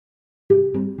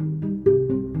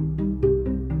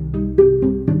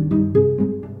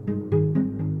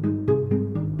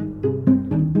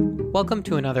Welcome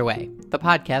to Another Way, the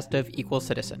podcast of Equal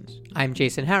Citizens. I'm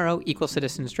Jason Harrow, Equal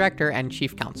Citizens Director and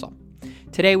Chief Counsel.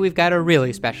 Today we've got a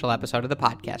really special episode of the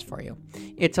podcast for you.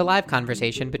 It's a live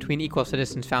conversation between Equal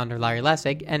Citizens founder Larry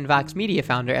Lessig and Vox Media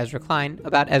founder Ezra Klein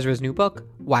about Ezra's new book,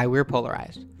 Why We're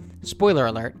Polarized. Spoiler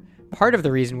alert, part of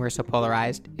the reason we're so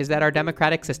polarized is that our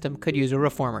democratic system could use a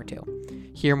reform or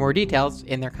two. Hear more details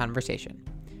in their conversation.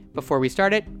 Before we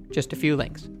start it, just a few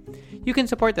links. You can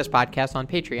support this podcast on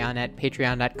Patreon at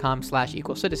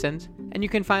patreon.com/equalcitizens, and you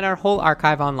can find our whole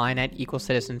archive online at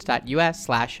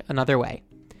equalcitizens.us/anotherway.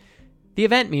 The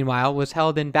event, meanwhile, was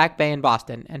held in Back Bay in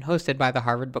Boston and hosted by the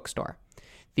Harvard Bookstore.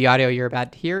 The audio you're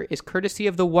about to hear is courtesy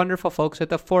of the wonderful folks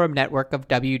at the Forum Network of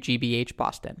WGBH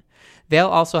Boston. They'll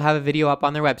also have a video up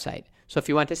on their website, so if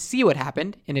you want to see what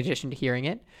happened, in addition to hearing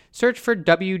it, search for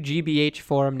WGBH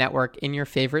Forum Network in your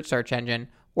favorite search engine,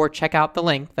 or check out the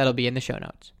link that'll be in the show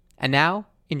notes. And now,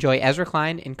 enjoy Ezra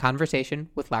Klein in conversation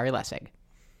with Larry Lessig.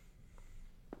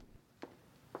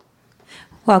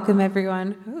 Welcome,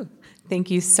 everyone. Ooh, thank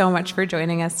you so much for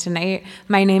joining us tonight.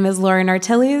 My name is Lauren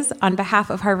Artilles. On behalf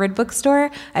of Harvard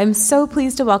Bookstore, I'm so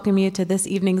pleased to welcome you to this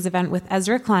evening's event with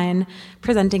Ezra Klein,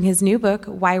 presenting his new book,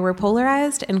 Why We're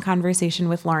Polarized, in conversation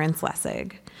with Lawrence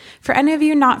Lessig. For any of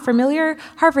you not familiar,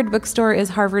 Harvard Bookstore is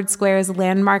Harvard Square's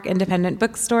landmark independent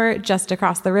bookstore just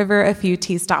across the river a few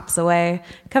tea stops away.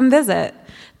 Come visit.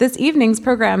 This evening's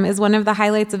program is one of the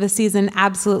highlights of a season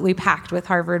absolutely packed with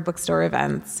Harvard Bookstore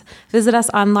events. Visit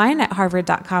us online at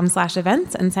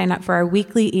harvard.com/events and sign up for our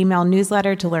weekly email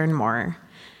newsletter to learn more.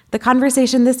 The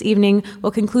conversation this evening will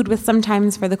conclude with some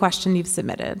times for the question you've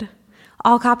submitted.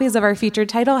 All copies of our featured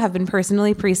title have been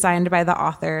personally pre-signed by the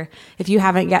author. If you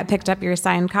haven't yet picked up your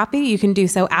signed copy, you can do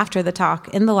so after the talk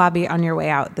in the lobby on your way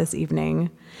out this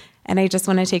evening. And I just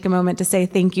want to take a moment to say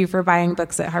thank you for buying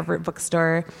books at Harvard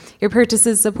Bookstore. Your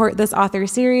purchases support this author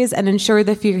series and ensure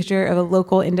the future of a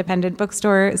local independent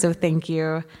bookstore, so thank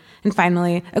you. And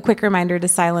finally, a quick reminder to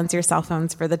silence your cell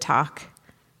phones for the talk.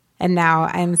 And now,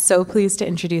 I am so pleased to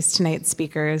introduce tonight's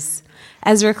speakers.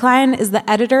 Ezra Klein is the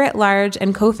editor-at-large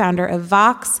and co-founder of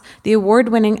Vox, the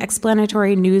award-winning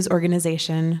explanatory news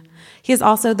organization. He is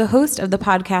also the host of the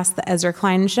podcast The Ezra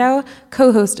Klein Show,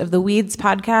 co-host of the Weeds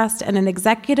podcast, and an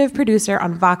executive producer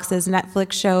on Vox's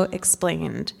Netflix show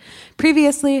Explained.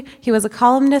 Previously, he was a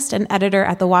columnist and editor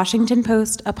at The Washington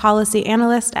Post, a policy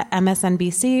analyst at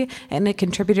MSNBC, and a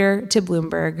contributor to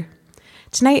Bloomberg.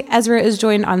 Tonight, Ezra is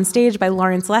joined on stage by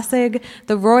Lawrence Lessig,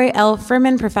 the Roy L.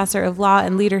 Furman Professor of Law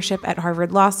and Leadership at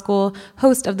Harvard Law School,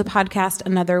 host of the podcast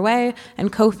Another Way, and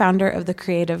co-founder of the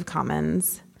Creative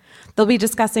Commons. They'll be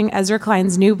discussing Ezra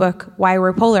Klein's new book, Why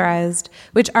We're Polarized,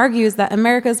 which argues that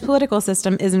America's political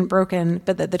system isn't broken,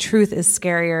 but that the truth is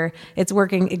scarier. It's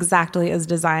working exactly as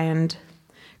designed.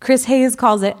 Chris Hayes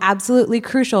calls it absolutely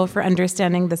crucial for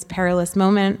understanding this perilous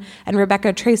moment, and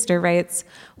Rebecca Traister writes,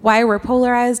 Why We're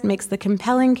Polarized makes the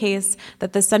compelling case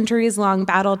that the centuries-long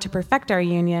battle to perfect our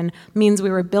union means we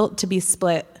were built to be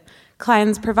split.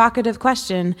 Klein's provocative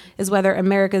question is whether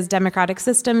America's democratic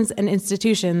systems and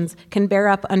institutions can bear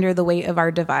up under the weight of our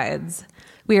divides.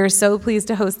 We are so pleased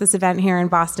to host this event here in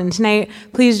Boston tonight.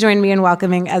 Please join me in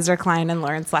welcoming Ezra Klein and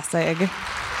Lawrence Lessig.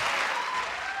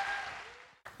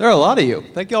 There are a lot of you.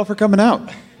 Thank you all for coming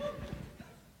out.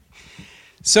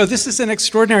 So this is an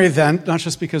extraordinary event, not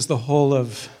just because the whole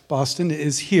of Boston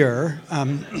is here,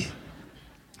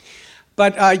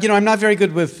 but I'm not very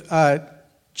good with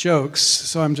jokes,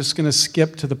 so I'm just going to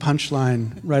skip to the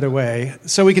punchline right away,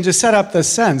 so we can just set up the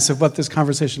sense of what this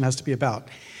conversation has to be about.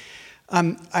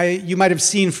 You might have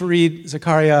seen Fareed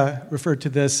Zakaria refer to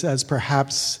this as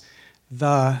perhaps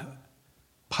the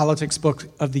politics book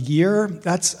of the year.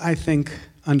 That's, I think,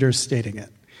 understating it.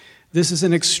 This is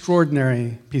an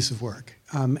extraordinary piece of work,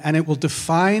 and it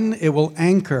will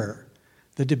anchor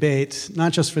the debate,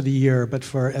 not just for the year, but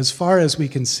for as far as we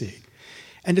can see.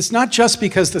 And it's not just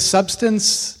because the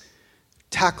substance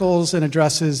tackles and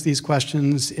addresses these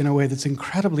questions in a way that's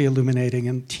incredibly illuminating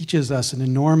and teaches us an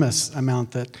enormous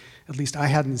amount that at least I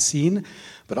hadn't seen,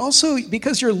 but also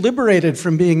because you're liberated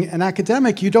from being an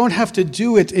academic. You don't have to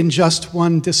do it in just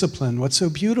one discipline. What's so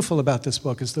beautiful about this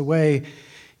book is the way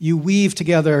you weave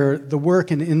together the work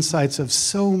and insights of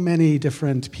so many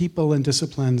different people and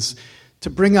disciplines to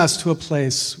bring us to a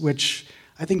place which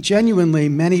I think genuinely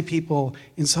many people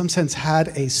in some sense had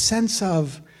a sense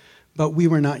of, but we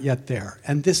were not yet there.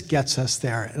 And this gets us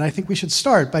there. And I think we should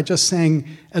start by just saying,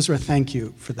 Ezra, thank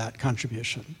you for that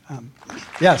contribution.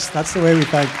 Yes, that's the way we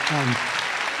thank.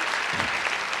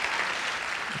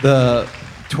 The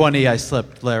 20 I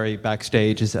slipped Larry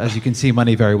backstage is, as you can see,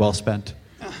 money very well spent.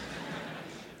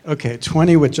 Okay,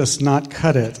 20 would just not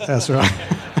cut it, Ezra.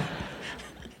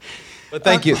 But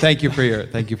thank you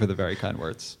for the very kind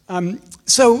words.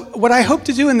 So what I hope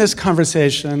to do in this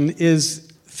conversation is,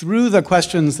 through the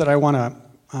questions that I want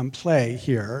to play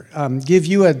here, give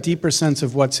you a deeper sense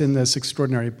of what's in this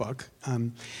extraordinary book.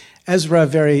 Ezra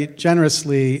very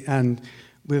generously and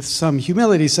with some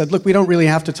humility said, look, we don't really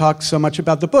have to talk so much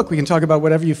about the book. We can talk about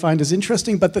whatever you find is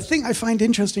interesting, but the thing I find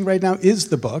interesting right now is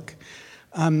the book.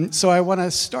 So I want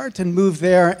to start and move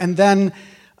there, and then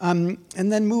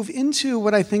move into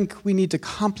what I think we need to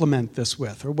complement this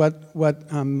with, or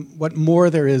what more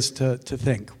there is to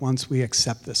think once we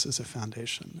accept this as a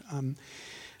foundation.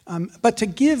 But to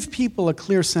give people a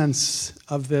clear sense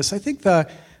of this, I think the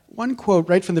one quote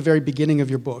right from the very beginning of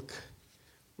your book,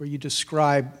 where you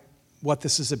describe what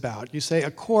this is about, you say, a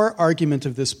core argument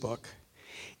of this book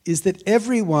is that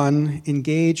everyone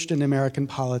engaged in American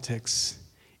politics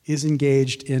is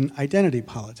engaged in identity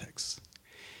politics.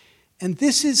 And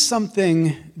this is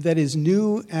something that is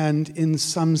new and, in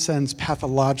some sense,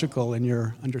 pathological in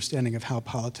your understanding of how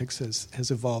politics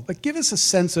has evolved. But give us a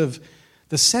sense of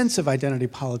the sense of identity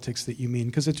politics that you mean,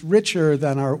 because it's richer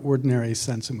than our ordinary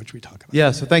sense in which we talk about it. Yeah,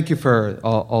 so thank you for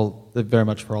very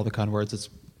much for all the kind words. It's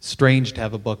strange to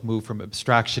have a book move from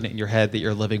abstraction in your head that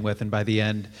you're living with, and by the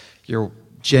end, you're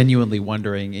genuinely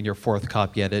wondering in your fourth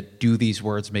copy edit, do these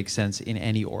words make sense in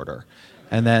any order?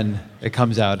 And then it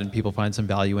comes out and people find some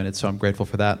value in it, so I'm grateful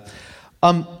for that.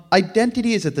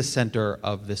 Identity is at the center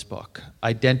of this book.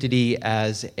 Identity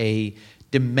as a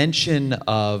dimension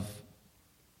of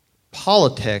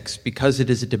politics, because it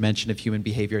is a dimension of human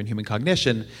behavior and human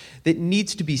cognition, that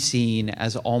needs to be seen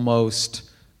as almost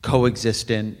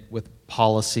coexistent with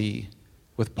policy,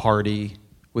 with party,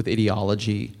 with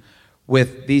ideology,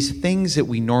 with these things that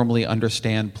we normally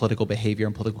understand political behavior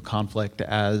and political conflict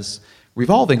as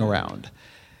revolving around.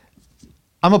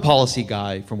 I'm a policy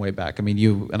guy from way back. I mean,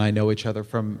 you and I know each other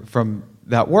from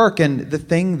that work, and the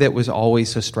thing that was always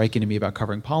so striking to me about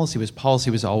covering policy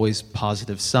was always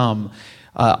positive sum.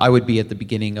 I would be at the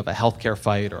beginning of a healthcare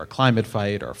fight or a climate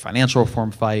fight or a financial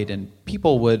reform fight, and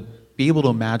people would be able to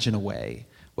imagine a way,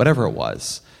 whatever it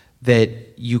was,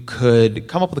 that you could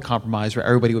come up with a compromise where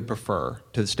everybody would prefer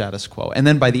to the status quo. And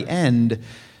then by the end,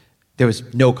 there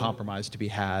was no compromise to be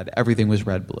had. Everything was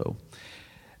red-blue.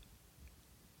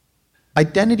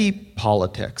 Identity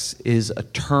politics is a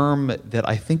term that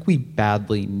I think we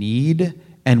badly need,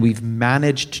 and we've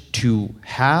managed to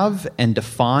have and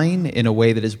define in a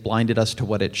way that has blinded us to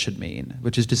what it should mean,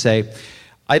 which is to say,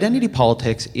 identity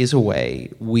politics is a way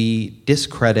we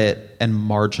discredit and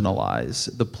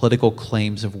marginalize the political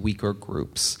claims of weaker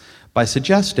groups by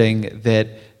suggesting that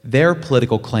their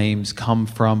political claims come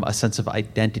from a sense of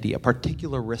identity, a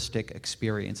particularistic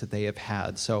experience that they have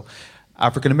had. So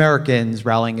African Americans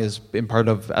rallying as part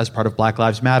of Black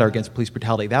Lives Matter against police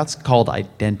brutality, that's called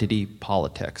identity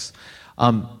politics.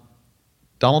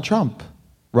 Donald Trump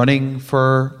running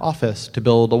for office to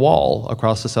build a wall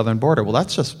across the southern border. Well,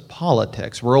 that's just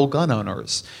politics. Rural gun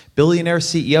owners, billionaire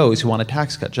CEOs who want a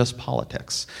tax cut, just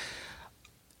politics.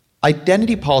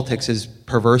 Identity politics is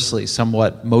perversely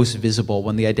somewhat most visible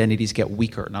when the identities get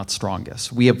weaker, not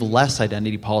strongest. We have less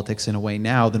identity politics in a way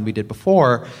now than we did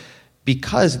before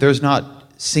because there's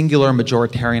not singular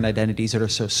majoritarian identities that are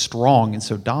so strong and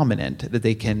so dominant that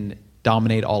they can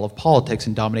dominate all of politics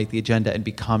and dominate the agenda and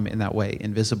become, in that way,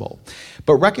 invisible.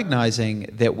 But recognizing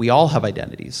that we all have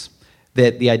identities,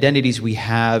 that the identities we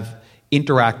have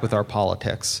interact with our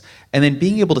politics, and then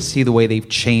being able to see the way they've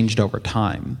changed over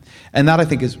time. And that, I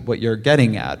think, is what you're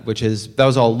getting at, which is, that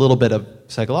was all a little bit of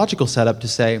psychological setup to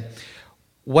say,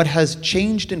 what has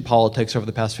changed in politics over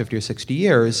the past 50 or 60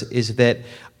 years is that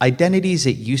identities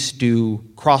that used to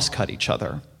cross-cut each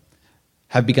other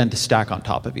have begun to stack on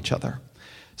top of each other.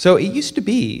 So it used to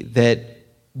be that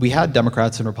we had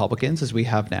Democrats and Republicans, as we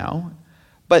have now,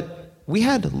 but we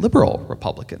had liberal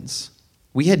Republicans.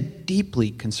 We had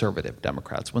deeply conservative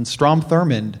Democrats. When Strom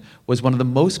Thurmond was one of the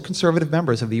most conservative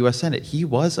members of the U.S. Senate, he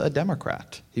was a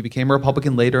Democrat. He became a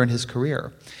Republican later in his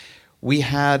career. We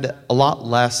had a lot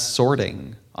less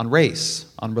sorting on race,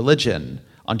 on religion,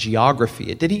 on geography.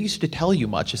 It didn't used to tell you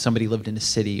much if somebody lived in a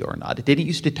city or not. It didn't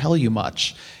used to tell you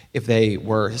much if they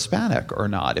were Hispanic or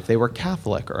not, if they were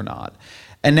Catholic or not.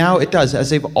 And now it does.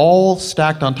 As they've all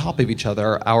stacked on top of each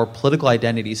other, our political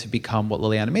identities have become what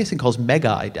Liliana Mason calls mega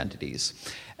identities.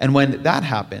 And when that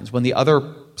happens, when the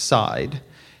other side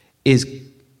is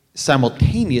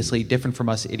simultaneously different from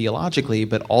us ideologically,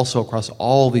 but also across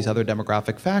all these other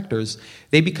demographic factors,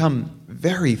 they become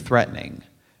very threatening.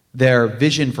 Their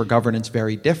vision for governance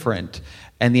very different,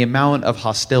 and the amount of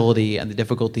hostility and the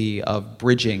difficulty of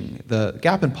bridging the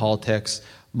gap in politics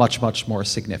much, much more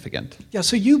significant. Yeah,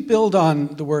 so you build on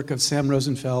the work of Sam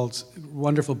Rosenfeld's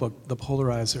wonderful book, The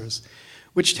Polarizers,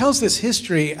 which tells this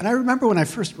history. And I remember when I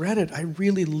first read it, I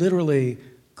really literally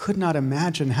could not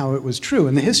imagine how it was true.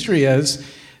 And the history is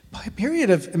a period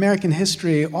of American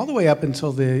history all the way up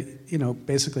until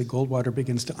basically Goldwater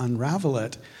begins to unravel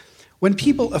it, when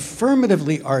people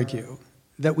affirmatively argue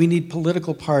that we need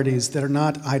political parties that are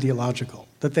not ideological,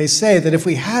 that they say that if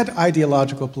we had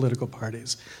ideological political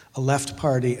parties, a left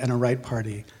party and a right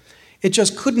party, it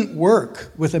just couldn't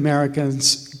work with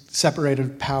Americans'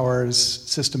 separated powers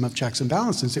system of checks and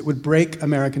balances. It would break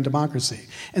American democracy.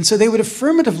 And so they would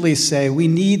affirmatively say, we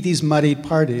need these muddied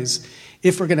parties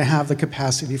if we're going to have the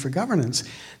capacity for governance.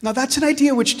 Now, that's an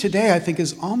idea which today I think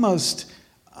is almost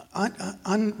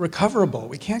unrecoverable.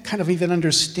 We can't kind of even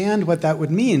understand what that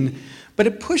would mean. But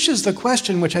it pushes the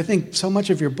question, which I think so much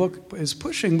of your book is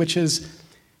pushing, which is,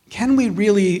 can we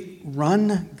really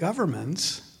run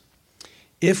governments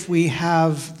if we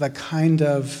have the kind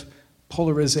of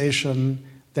polarization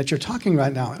that you're talking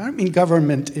about now? And I don't mean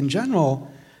government in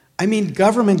general. I mean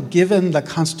government given the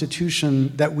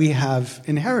Constitution that we have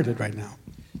inherited right now.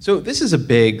 So this is a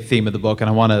big theme of the book, and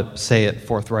I want to say it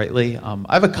forthrightly. I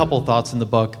have a couple thoughts in the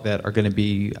book that are going to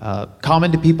be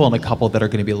common to people and a couple that are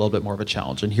going to be a little bit more of a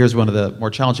challenge. And here's one of the more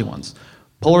challenging ones.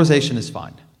 Polarization is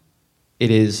fine.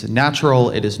 It is natural.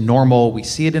 It is normal. We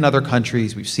see it in other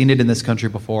countries. We've seen it in this country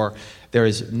before. There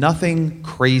is nothing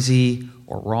crazy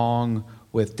or wrong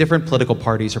with different political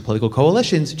parties or political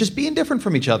coalitions just being different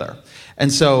from each other.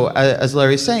 And so, as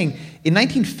Larry is saying, in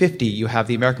 1950, you have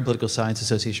the American Political Science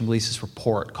Association release this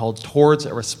report called Towards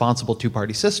a Responsible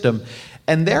Two-Party System.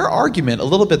 And their argument, a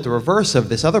little bit the reverse of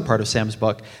this other part of Sam's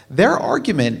book, their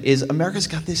argument is America's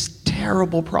got this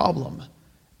terrible problem.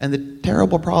 And the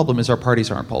terrible problem is our parties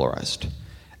aren't polarized.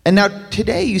 And now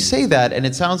today you say that, and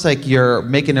it sounds like you're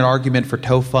making an argument for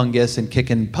toe fungus and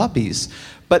kicking puppies.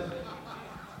 But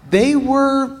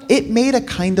it made a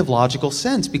kind of logical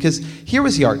sense, because here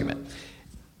was the argument.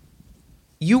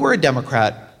 You were a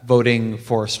Democrat voting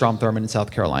for Strom Thurmond in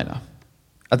South Carolina.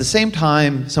 At the same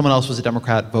time, someone else was a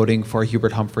Democrat voting for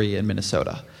Hubert Humphrey in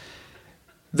Minnesota.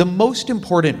 The most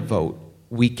important vote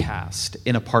we cast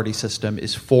in a party system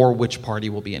is for which party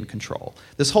will be in control.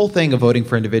 This whole thing of voting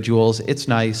for individuals, it's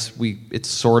nice, it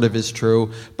sort of is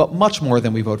true, but much more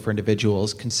than we vote for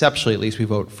individuals, conceptually at least, we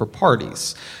vote for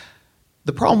parties.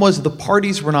 The problem was the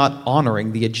parties were not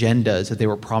honoring the agendas that they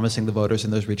were promising the voters in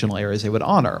those regional areas they would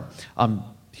honor.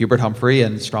 Hubert Humphrey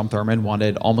and Strom Thurmond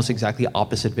wanted almost exactly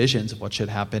opposite visions of what should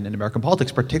happen in American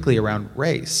politics, particularly around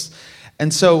race.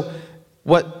 And so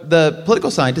what the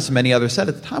political scientists and many others said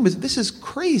at the time was, this is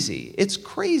crazy. It's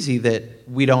crazy that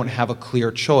we don't have a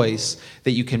clear choice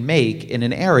that you can make in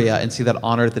an area and see that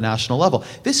honored at the national level.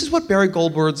 This is what Barry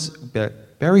Goldwater's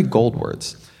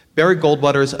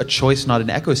A Choice Not an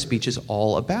Echo speech is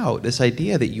all about. This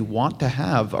idea that you want to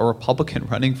have a Republican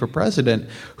running for president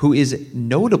who is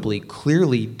notably,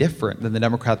 clearly different than the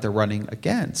Democrat they're running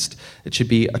against. It should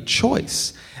be a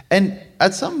choice. And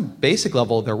at some basic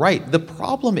level, they're right. The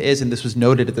problem is, and this was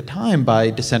noted at the time by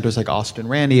dissenters like Austin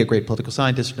Randi, a great political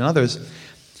scientist, and others,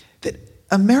 that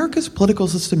America's political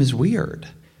system is weird.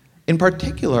 In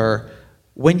particular,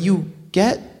 when you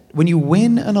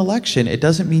win an election, it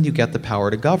doesn't mean you get the power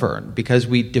to govern, because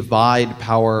we divide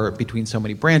power between so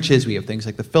many branches. We have things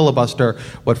like the filibuster,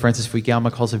 what Francis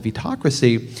Fukuyama calls a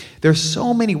vetocracy. There's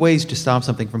so many ways to stop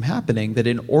something from happening that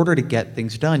in order to get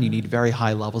things done, you need very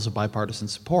high levels of bipartisan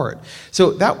support.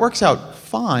 So that works out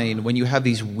fine when you have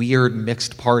these weird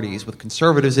mixed parties with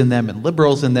conservatives in them and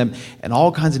liberals in them and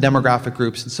all kinds of demographic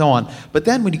groups and so on. But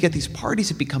then when you get these parties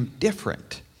that become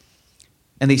different,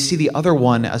 and they see the other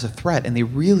one as a threat, and they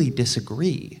really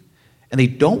disagree, and they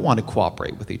don't want to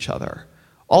cooperate with each other,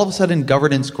 all of a sudden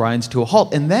governance grinds to a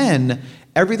halt, and then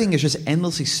everything is just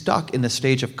endlessly stuck in the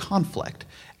stage of conflict.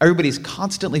 Everybody's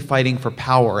constantly fighting for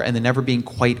power and then never being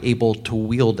quite able to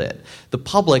wield it. The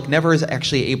public never is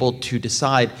actually able to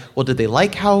decide, well, did we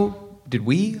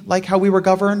like how we were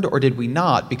governed, or did we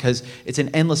not? Because it's an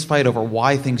endless fight over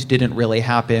why things didn't really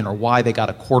happen, or why they got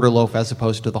a quarter loaf as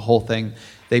opposed to the whole thing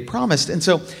they promised. And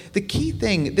so the key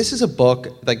thing, this is a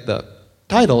book, like the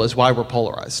title is Why We're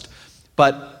Polarized.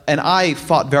 And I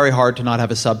fought very hard to not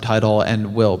have a subtitle,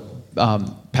 and will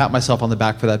pat myself on the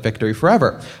back for that victory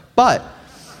forever. But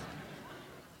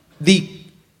the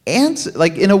answer,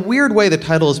 like in a weird way, the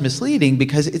title is misleading,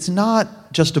 because it's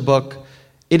not just a book.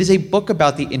 It is a book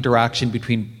about the interaction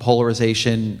between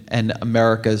polarization and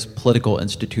America's political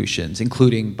institutions,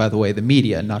 including, by the way, the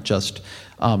media, not just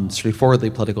straightforwardly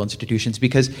political institutions,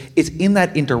 because it's in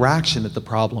that interaction that the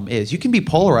problem is. You can be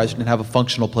polarized and have a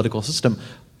functional political system,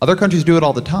 Other countries do it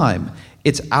all the time.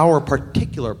 It's our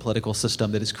particular political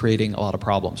system that is creating a lot of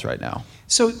problems right now.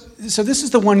 So this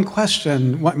is the one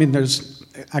question. I mean, there's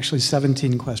actually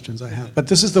 17 questions I have, but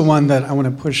this is the one that I want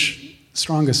to push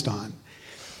strongest on.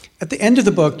 At the end of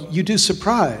the book, you do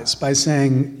surprise by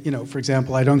saying, for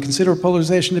example, I don't consider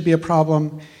polarization to be a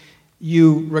problem.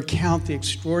 You recount the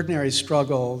extraordinary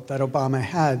struggle that Obama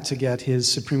had to get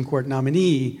his Supreme Court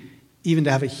nominee even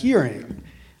to have a hearing.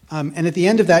 And at the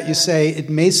end of that, you say, it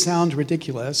may sound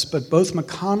ridiculous, but both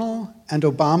McConnell and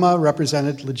Obama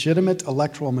represented legitimate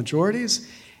electoral majorities,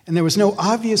 and there was no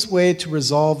obvious way to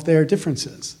resolve their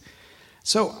differences.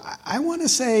 So I want to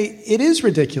say it is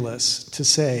ridiculous to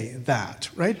say that,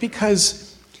 right?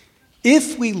 Because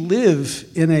if we live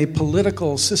in a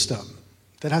political system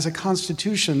that has a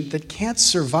constitution that can't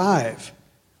survive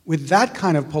with that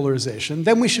kind of polarization,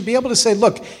 then we should be able to say,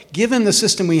 look, given the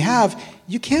system we have,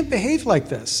 you can't behave like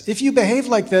this. If you behave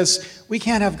like this, we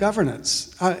can't have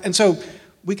governance. And so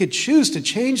we could choose to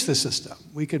change the system.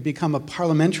 We could become a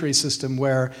parliamentary system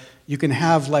where you can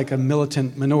have like a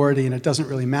militant minority and it doesn't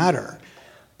really matter.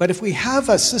 But if we have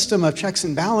a system of checks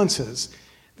and balances,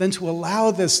 then to allow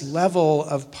this level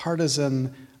of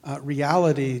partisan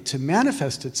reality to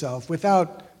manifest itself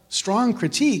without strong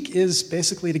critique is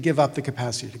basically to give up the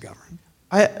capacity to govern.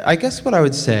 I guess what I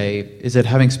would say is that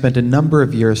having spent a number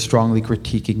of years strongly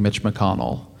critiquing Mitch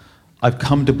McConnell, I've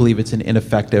come to believe it's an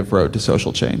ineffective road to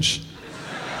social change.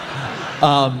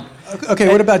 Okay,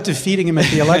 what about defeating him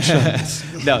at the elections?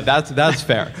 No, that's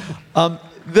fair.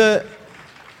 The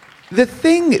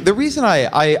reason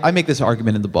I make this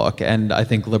argument in the book, and I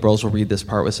think liberals will read this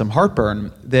part with some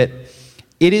heartburn, that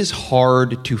it is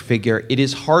hard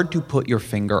to put your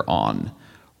finger on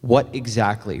what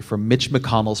exactly, from Mitch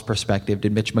McConnell's perspective,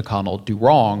 did Mitch McConnell do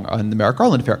wrong on the Merrick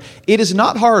Garland affair. It is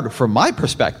not hard from my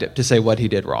perspective to say what he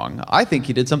did wrong. I think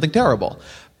he did something terrible.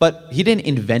 But he didn't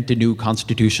invent a new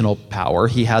constitutional power.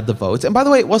 He had the votes. And by the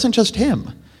way, it wasn't just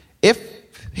him. If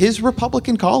his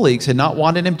Republican colleagues had not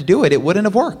wanted him to do it, it wouldn't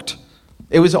have worked.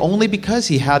 It was only because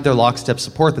he had their lockstep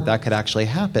support that could actually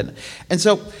happen. And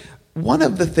so one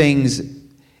of the things,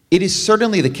 it is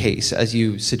certainly the case, as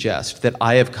you suggest, that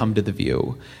I have come to the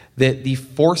view that the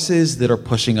forces that are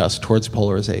pushing us towards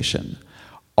polarization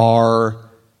are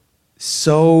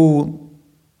so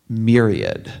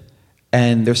myriad,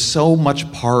 and they're so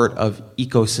much part of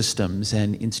ecosystems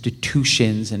and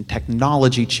institutions and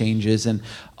technology changes and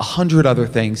 100 other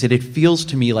things that it feels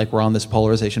to me like we're on this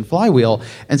polarization flywheel.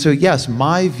 And so, yes,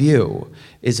 my view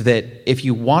is that if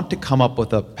you want to come up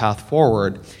with a path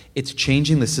forward, it's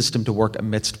changing the system to work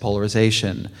amidst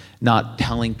polarization, not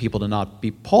telling people to not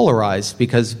be polarized,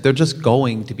 because they're just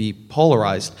going to be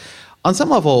polarized. On some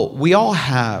level, we all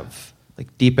have,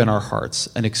 like deep in our hearts,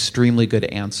 an extremely good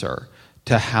answer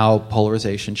to how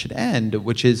polarization should end,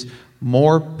 which is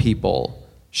more people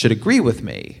should agree with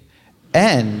me.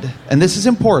 And this is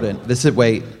important,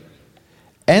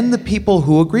 and the people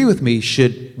who agree with me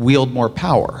should wield more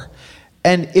power.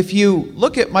 And if you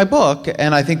look at my book,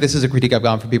 and I think this is a critique I've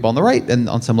gotten from people on the right, and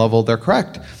on some level they're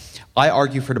correct, I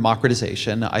argue for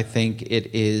democratization. I think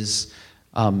it is,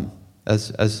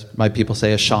 as my people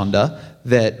say, a shanda,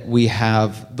 that we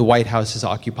have the White House is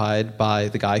occupied by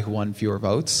the guy who won fewer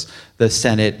votes. The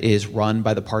Senate is run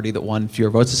by the party that won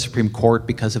fewer votes. The Supreme Court,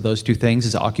 because of those two things,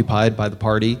 is occupied by the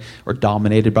party, or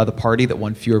dominated by the party that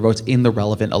won fewer votes in the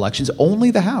relevant elections. Only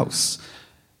the House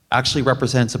actually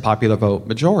represents a popular vote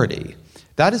majority.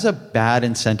 That is a bad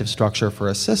incentive structure for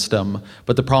a system,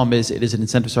 but the problem is it is an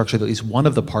incentive structure that at least one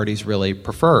of the parties really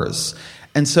prefers.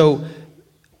 And so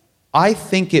I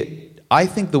think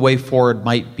the way forward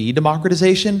might be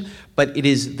democratization, but it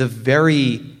is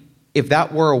if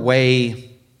that were a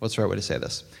way, what's the right way to say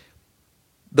this?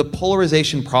 The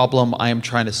polarization problem I am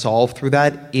trying to solve through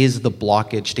that is the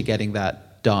blockage to getting that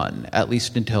done, at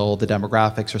least until the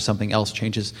demographics or something else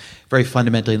changes very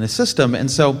fundamentally in the system. And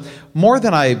so more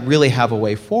than I really have a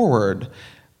way forward,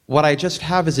 what I just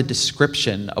have is a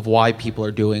description of why people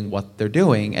are doing what they're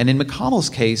doing. And in McConnell's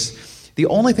case, the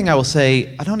only thing I will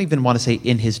say, I don't even want to say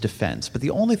in his defense, but the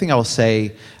only thing I will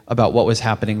say about what was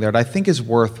happening there that I think is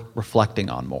worth reflecting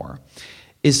on more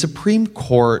is Supreme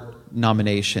Court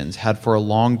nominations had for a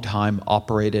long time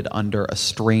operated under a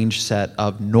strange set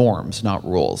of norms, not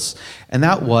rules. And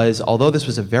that was, although this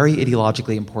was a very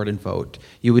ideologically important vote,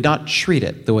 you would not treat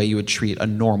it the way you would treat a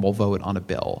normal vote on a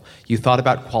bill. You thought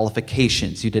about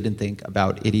qualifications. You didn't think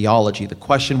about ideology. The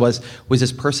question was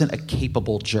this person a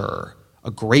capable juror? A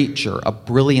great juror, a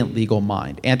brilliant legal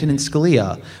mind. Antonin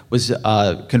Scalia was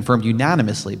confirmed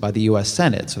unanimously by the U.S.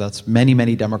 Senate, so that's many,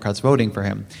 many Democrats voting for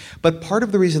him. But part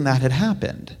of the reason that had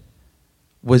happened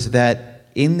was that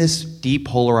in this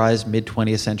depolarized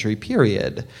mid-20th century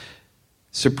period,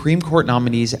 Supreme Court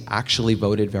nominees actually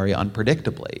voted very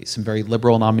unpredictably. Some very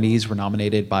liberal nominees were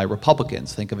nominated by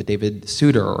Republicans. Think of a David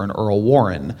Souter or an Earl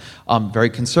Warren. Very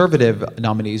conservative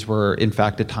nominees were, in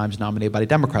fact, at times nominated by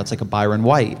Democrats, like a Byron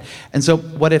White. And so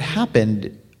what had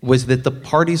happened was that the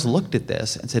parties looked at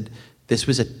this and said, this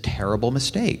was a terrible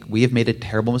mistake. We have made a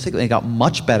terrible mistake. They got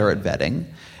much better at vetting,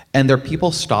 and their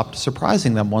people stopped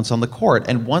surprising them once on the court.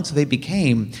 And once they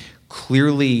became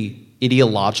clearly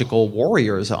ideological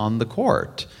warriors on the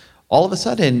court, all of a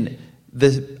sudden,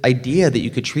 the idea that you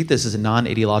could treat this as a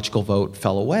non-ideological vote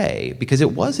fell away, because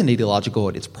it was an ideological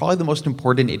vote. It's probably the most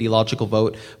important ideological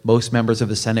vote most members of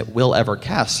the Senate will ever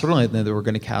cast, certainly than they were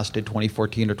going to cast in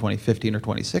 2014 or 2015 or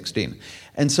 2016.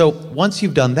 And so once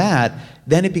you've done that,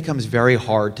 then it becomes very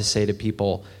hard to say to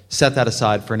people, set that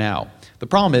aside for now. The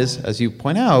problem is, as you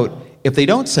point out, if they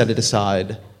don't set it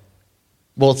aside,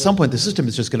 well, at some point the system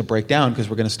is just going to break down because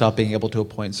we're going to stop being able to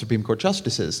appoint Supreme Court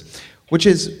justices, which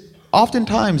is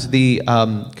oftentimes the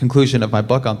conclusion of my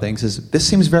book on things is, this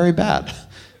seems very bad.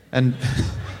 And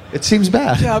it seems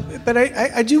bad. Yeah, but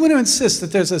I do want to insist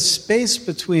that there's a space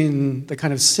between the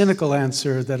kind of cynical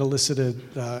answer that elicited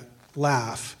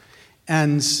laugh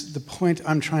and the point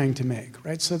I'm trying to make,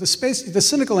 right? So the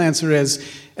cynical answer is,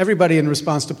 everybody in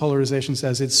response to polarization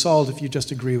says, it's solved if you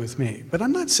just agree with me. But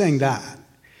I'm not saying that.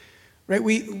 Right?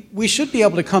 We should be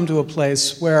able to come to a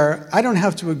place where I don't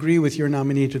have to agree with your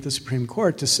nominee to the Supreme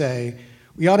Court to say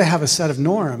we ought to have a set of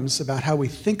norms about how we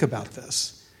think about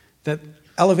this that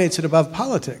elevates it above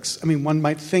politics. I mean, one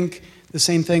might think the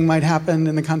same thing might happen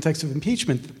in the context of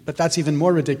impeachment, but that's even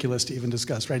more ridiculous to even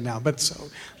discuss right now. But so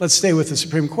let's stay with the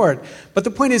Supreme Court. But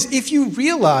the point is, if you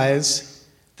realize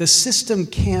the system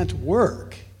can't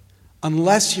work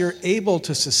unless you're able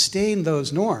to sustain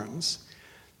those norms,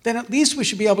 then at least we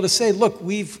should be able to say, look,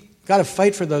 we've got to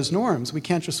fight for those norms. We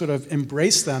can't just sort of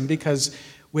embrace them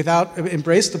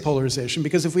embrace the polarization,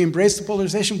 because if we embrace the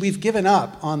polarization, we've given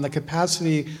up on the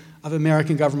capacity of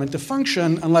American government to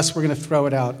function unless we're going to throw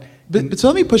it out. But so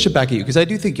let me push it back at you, because I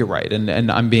do think you're right,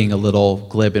 and I'm being a little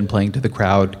glib in playing to the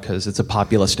crowd because it's a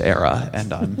populist era,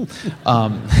 and I'm...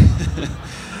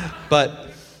 but...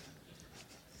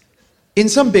 in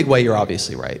some big way, you're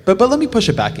obviously right. But let me push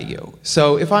it back at you.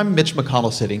 So if I'm Mitch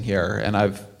McConnell sitting here and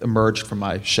I've emerged from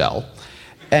my shell,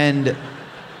 and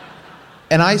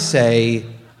I say,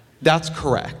 that's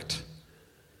correct,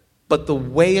 but the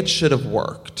way it should have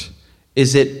worked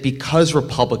is it because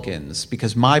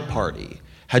my party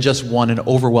had just won an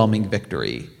overwhelming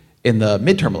victory in the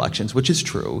midterm elections, which is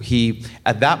true.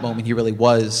 At that moment, he really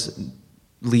was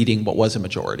leading what was a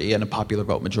majority, and a popular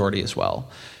vote majority as well.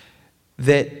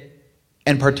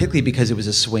 And particularly because it was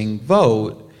a swing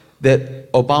vote,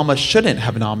 that Obama shouldn't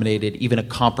have nominated even a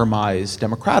compromise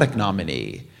Democratic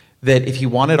nominee. That if he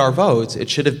wanted our votes,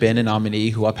 it should have been a nominee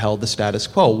who upheld the status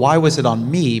quo. Why was it on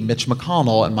me, Mitch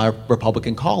McConnell, and my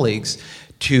Republican colleagues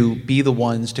to be the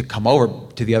ones to come over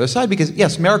to the other side? Because,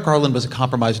 yes, Merrick Garland was a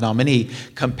compromise nominee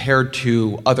compared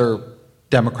to other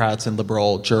Democrats and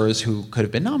liberal jurors who could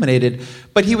have been nominated,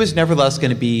 but he was nevertheless going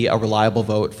to be a reliable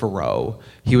vote for Roe.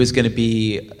 He was going to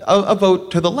be a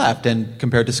vote to the left, and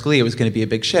compared to Scalia, it was going to be a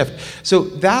big shift. So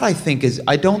that, I think,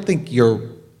 I don't think you're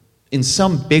in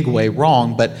some big way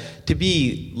wrong, but to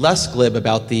be less glib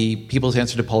about the people's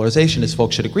answer to polarization, as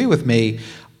folks should agree with me,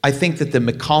 I think that the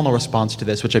McConnell response to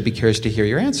this, which I'd be curious to hear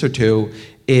your answer to,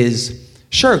 is,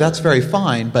 sure, that's very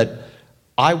fine, but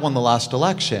I won the last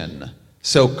election,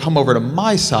 so come over to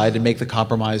my side and make the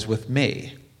compromise with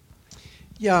me.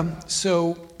 Yeah,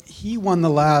 so he won the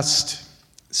last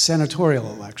senatorial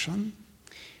election.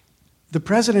 The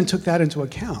president took that into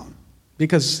account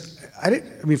because,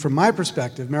 from my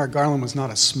perspective, Merrick Garland was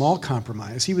not a small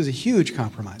compromise. He was a huge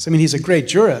compromise. I mean, he's a great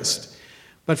jurist,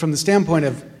 but from the standpoint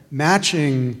of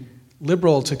matching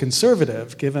liberal to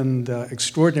conservative, given the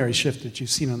extraordinary shift that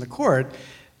you've seen on the court,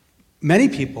 many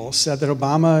people said that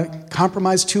Obama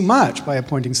compromised too much by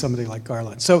appointing somebody like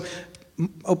Garland. So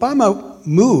Obama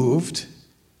moved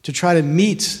to try to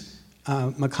meet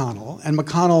McConnell, and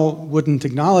McConnell wouldn't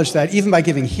acknowledge that, even by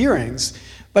giving hearings.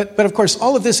 But of course,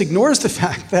 all of this ignores the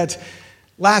fact that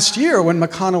last year, when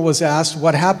McConnell was asked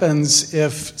what happens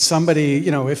if somebody,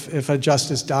 if a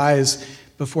justice dies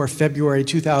before February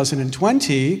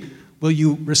 2020, will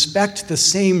you respect the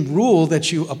same rule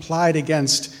that you applied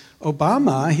against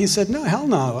Obama? He said, no, hell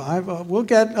no, we'll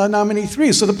get a nominee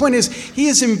 3. So the point is, he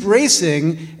is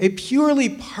embracing a purely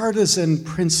partisan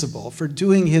principle for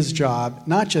doing his job,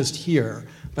 not just here,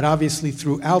 but obviously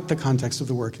throughout the context of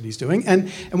the work that he's doing.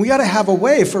 And we ought to have a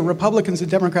way for Republicans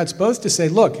and Democrats both to say,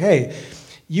 look, hey,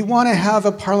 You want to have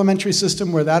a parliamentary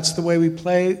system where that's the way we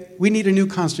play? We need a new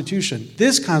constitution.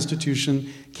 This constitution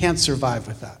can't survive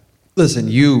with that. Listen,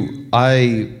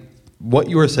 what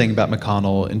you were saying about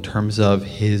McConnell in terms of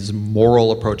his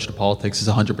moral approach to politics is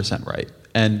 100% right.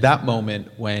 And that moment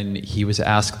when he was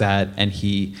asked that, and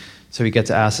so he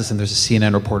gets asked this, and there's a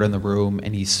CNN reporter in the room,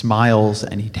 and he smiles,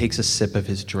 and he takes a sip of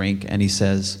his drink, and he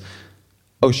says,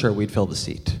 "Oh, sure, we'd fill the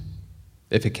seat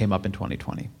if it came up in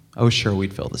 2020. Oh, sure,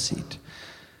 we'd fill the seat."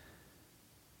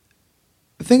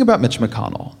 The thing about Mitch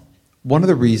McConnell, one of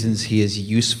the reasons he is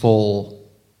useful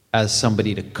as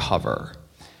somebody to cover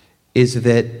is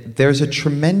that there's a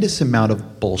tremendous amount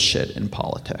of bullshit in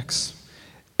politics.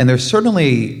 And there's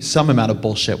certainly some amount of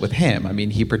bullshit with him. I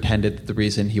mean, he pretended that the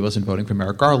reason he wasn't voting for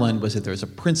Merrick Garland was that there was a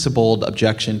principled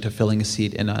objection to filling a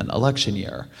seat in an election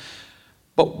year.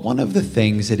 But one of the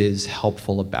things that is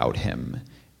helpful about him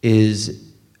is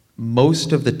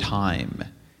most of the time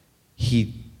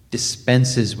he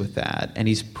dispenses with that, and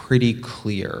he's pretty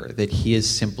clear that he is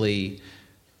simply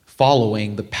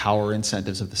following the power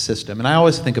incentives of the system. And I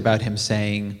always think about him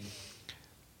saying,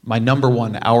 our number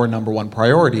one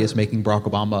priority is making Barack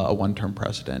Obama a one-term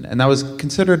president. And that was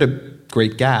considered a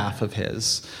great gaffe of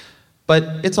his. But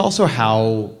it's also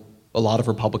how a lot of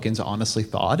Republicans honestly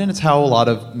thought, and it's how a lot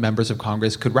of members of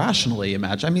Congress could rationally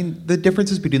imagine. I mean, the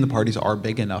differences between the parties are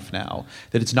big enough now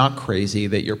that it's not crazy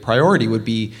that your priority would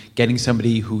be getting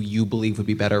somebody who you believe would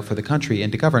be better for the country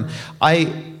and to govern.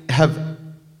 I have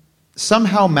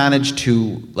somehow managed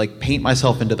to paint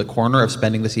myself into the corner of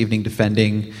spending this evening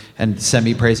defending and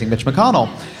semi-praising Mitch McConnell.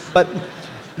 But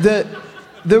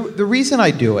the reason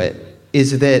I do it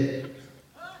is that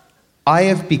I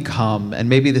have become, and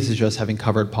maybe this is just having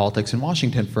covered politics in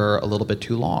Washington for a little bit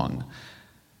too long,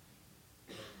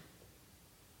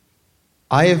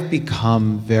 I have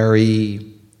become very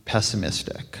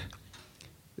pessimistic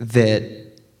that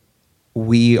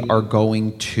we are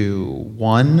going to,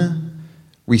 one,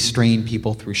 restrain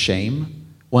people through shame.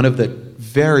 One of the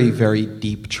very, very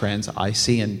deep trends I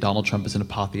see, and Donald Trump is an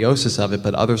apotheosis of it,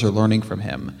 but others are learning from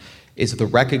him, is the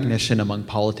recognition among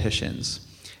politicians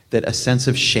that a sense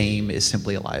of shame is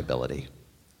simply a liability.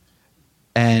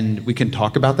 And we can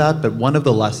talk about that, but one of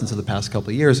the lessons of the past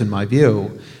couple of years, in my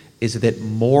view, is that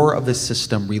more of the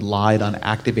system relied on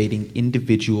activating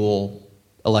individual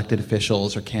elected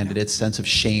officials or candidates' sense of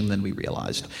shame than we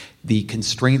realized. The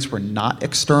constraints were not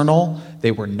external,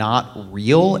 they were not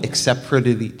real, except for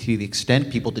to the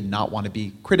extent people did not want to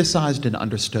be criticized and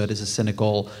understood as a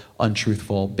cynical,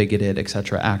 untruthful, bigoted,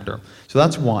 etc. actor. So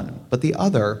that's one. But the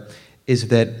other is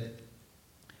that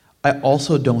I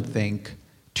also don't think,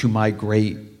 to my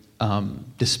great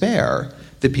despair,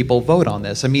 that people vote on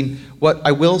this. I mean, what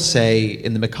I will say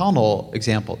in the McConnell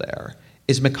example there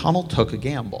is McConnell took a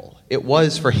gamble. It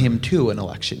was, for him too, an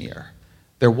election year.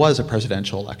 There was a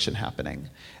presidential election happening.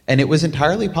 And it was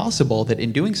entirely possible that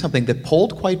in doing something that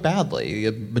polled quite badly,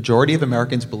 a majority of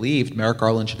Americans believed Merrick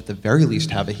Garland should at the very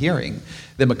least have a hearing,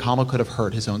 that McConnell could have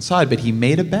hurt his own side. But he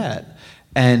made a bet.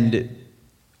 And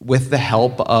with the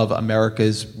help of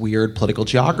America's weird political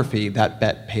geography, that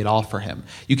bet paid off for him.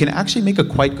 You can actually make a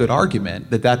quite good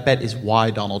argument that that bet is why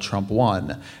Donald Trump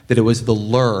won, that it was the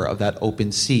lure of that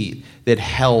open seat that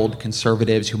held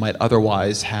conservatives who might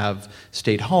otherwise have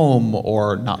stayed home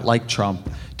or not like Trump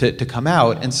to come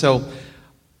out. And so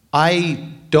I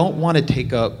don't want to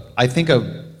take I think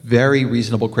a very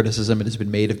reasonable criticism that has been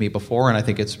made of me before, and I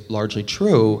think it's largely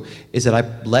true, is that I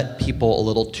let people a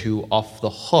little too off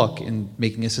the hook in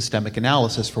making a systemic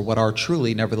analysis for what are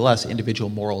truly, nevertheless, individual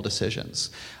moral decisions.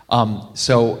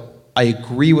 So I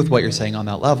agree with what you're saying on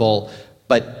that level,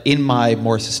 but in my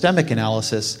more systemic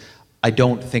analysis, I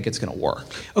don't think it's going to work.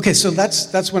 Okay, so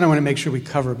that's what I want to make sure we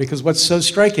cover, because what's so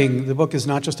striking, the book is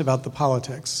not just about the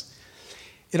politics.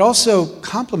 It also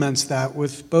complements that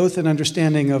with both an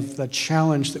understanding of the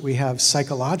challenge that we have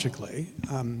psychologically,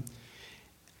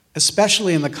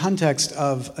 especially in the context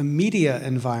of a media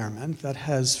environment that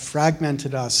has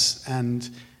fragmented us and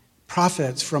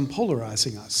profits from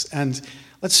polarizing us. And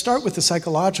let's start with the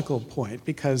psychological point,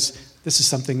 because this is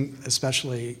something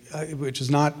especially, which is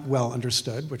not well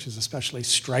understood, which is especially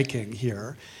striking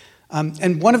here.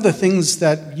 And one of the things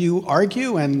that you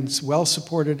argue, and is well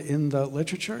supported in the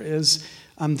literature, is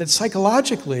that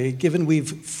psychologically, given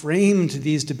we've framed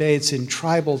these debates in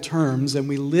tribal terms and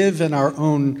we live in our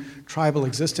own tribal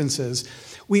existences,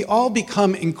 we all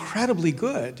become incredibly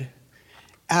good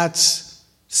at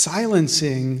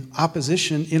silencing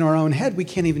opposition in our own head. We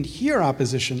can't even hear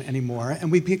opposition anymore,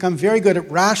 and we become very good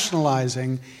at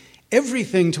rationalizing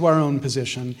everything to our own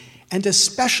position, and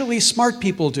especially smart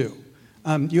people do.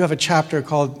 You have a chapter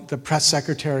called The Press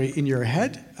Secretary in Your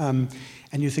Head,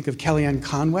 And you think of Kellyanne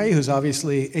Conway, who's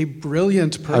obviously a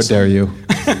brilliant person. How dare you?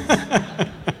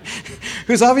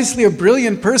 Who's obviously a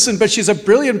brilliant person, but she's a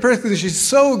brilliant person because she's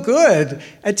so good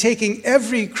at taking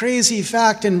every crazy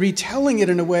fact and retelling it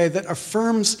in a way that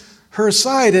affirms her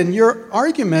side. And your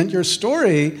argument, your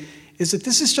story, is that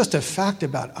this is just a fact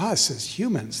about us as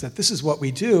humans, that this is what we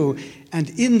do.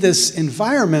 And in this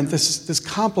environment, this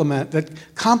complement that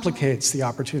complicates the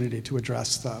opportunity to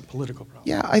address the political problem.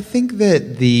 Yeah, I think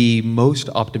that the most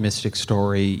optimistic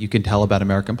story you can tell about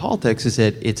American politics is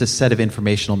that it's a set of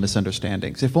informational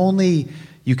misunderstandings. If only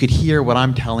you could hear what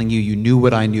I'm telling you, you knew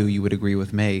what I knew, you would agree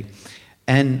with me.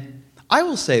 And I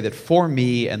will say that for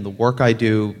me and the work I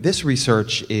do, this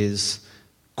research is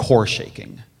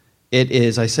core-shaking. It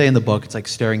is, I say in the book, it's like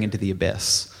staring into the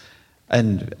abyss.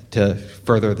 And to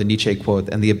further the Nietzsche quote,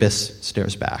 and the abyss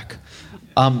stares back.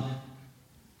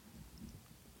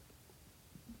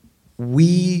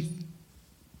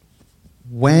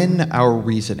 When our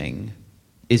reasoning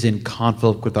is in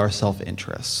conflict with our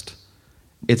self-interest,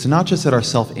 it's not just that our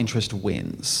self-interest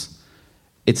wins,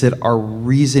 it's that our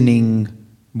reasoning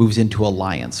moves into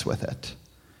alliance with it.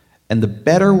 And the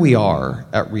better we are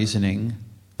at reasoning,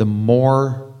 the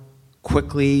more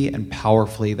quickly and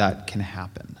powerfully that can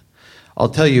happen. I'll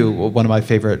tell you one of my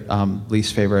favorite,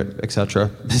 least favorite,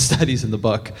 etc. studies in the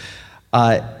book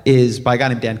is by a guy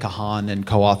named Dan Kahan and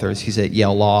co-authors. He's at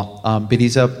Yale Law, but he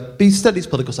studies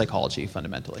political psychology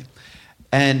fundamentally.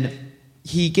 And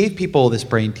he gave people this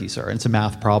brain teaser, and it's a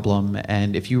math problem,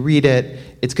 and if you read it,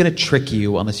 it's going to trick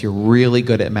you, unless you're really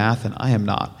good at math, and I am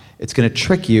not. It's going to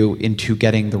trick you into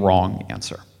getting the wrong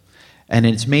answer. And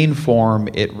in its main form,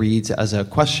 it reads as a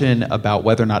question about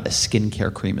whether or not a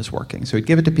skincare cream is working. So he'd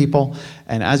give it to people,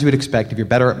 and as you would expect, if you're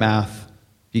better at math,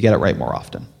 you get it right more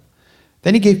often.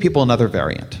 Then he gave people another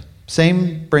variant.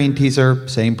 Same brain teaser,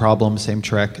 same problem, same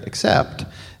trick, except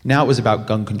now it was about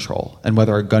gun control and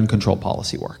whether a gun control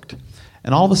policy worked.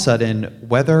 And all of a sudden,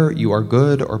 whether you are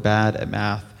good or bad at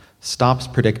math stops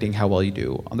predicting how well you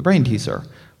do on the brain teaser.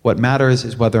 What matters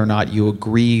is whether or not you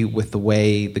agree with the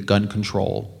way the gun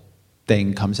control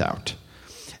thing comes out.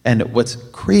 And what's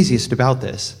craziest about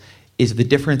this is the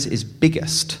difference is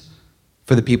biggest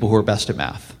for the people who are best at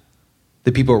math.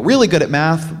 The people who are really good at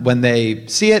math, when they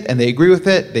see it and they agree with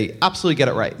it, they absolutely get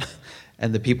it right.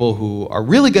 And the people who are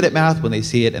really good at math, when they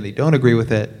see it and they don't agree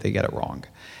with it, they get it wrong.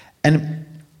 And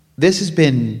this has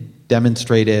been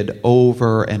demonstrated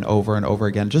over and over and over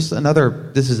again. This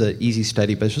is an easy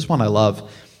study, but it's just one I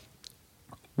love.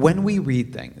 When we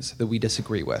read things that we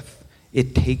disagree with,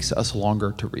 it takes us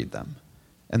longer to read them.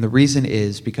 And the reason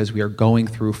is because we are going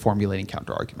through formulating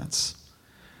counterarguments.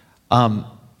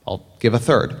 I'll give a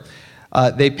third.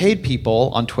 They paid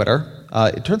people on Twitter.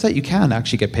 It turns out you can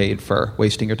actually get paid for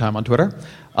wasting your time on Twitter.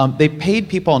 They paid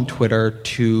people on Twitter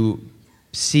to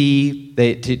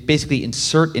basically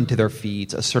insert into their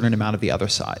feeds a certain amount of the other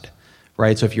side.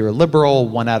 Right? So if you're a liberal,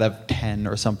 1 out of 10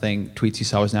 or something tweets you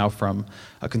saw was now from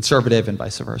a conservative and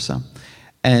vice versa.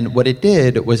 And what it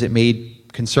did was it made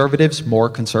conservatives more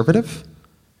conservative.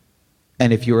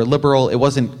 And if you were liberal, it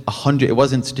wasn't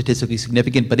statistically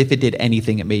significant, but if it did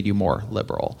anything, it made you more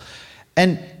liberal.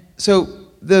 And so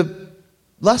the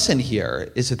lesson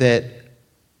here is that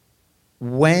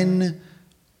when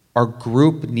our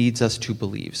group needs us to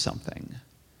believe something,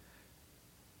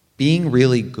 being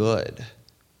really good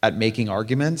at making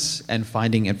arguments and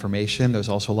finding information, there's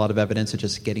also a lot of evidence that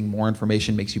just getting more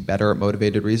information makes you better at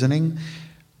motivated reasoning,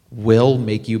 will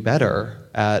make you better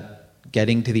at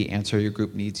getting to the answer your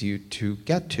group needs you to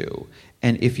get to.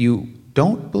 And if you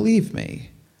don't believe me,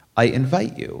 I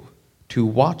invite you to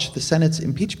watch the Senate's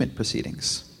impeachment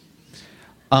proceedings.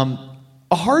 A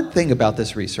hard thing about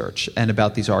this research and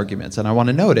about these arguments, and I want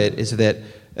to note it, is that,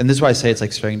 and this is why I say it's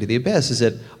like staring into the abyss, is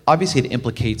that obviously it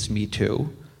implicates me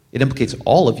too. It implicates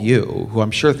all of you, who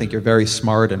I'm sure think you're very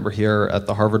smart, and we're here at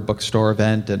the Harvard Bookstore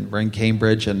event, and we're in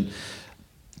Cambridge, and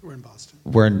we're in Boston.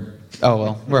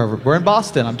 Wherever. We're in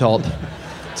Boston, I'm told.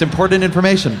 It's important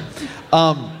information.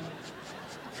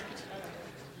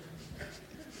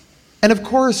 And of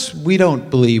course, we don't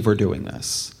believe we're doing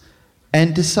this.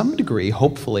 And to some degree,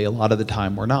 hopefully, a lot of the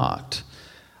time we're not.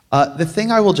 The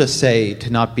thing I will just say, to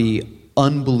not be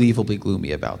unbelievably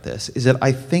gloomy about this, is that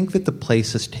I think that the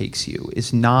place this takes you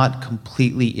is not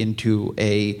completely into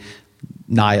a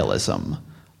nihilism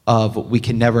of we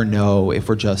can never know if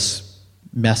we're just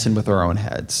messing with our own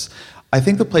heads. I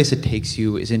think the place it takes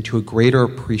you is into a greater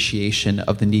appreciation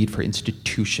of the need for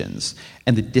institutions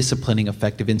and the disciplining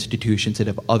effect of institutions that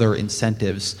have other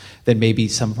incentives than maybe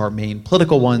some of our main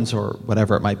political ones or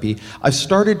whatever it might be. I've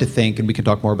started to think, and we can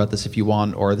talk more about this if you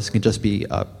want, or this can just be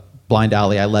blind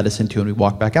alley I led us into and we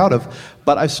walked back out of.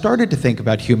 But I've started to think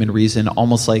about human reason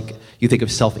almost like you think of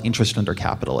self-interest under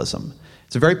capitalism.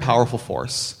 It's a very powerful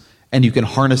force, and you can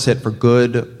harness it for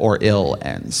good or ill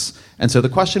ends. And so the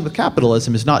question with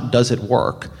capitalism is not does it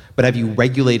work, but have you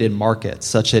regulated markets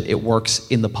such that it works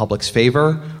in the public's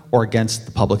favor or against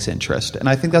the public's interest? And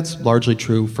I think that's largely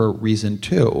true for reason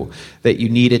too, that you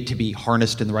need it to be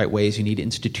harnessed in the right ways. You need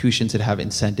institutions that have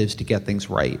incentives to get things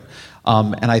right.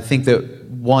 And I think that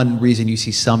one reason you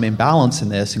see some imbalance in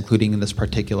this, including in this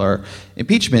particular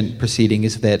impeachment proceeding,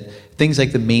 is that things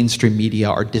like the mainstream media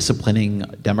are disciplining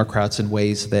Democrats in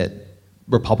ways that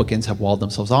Republicans have walled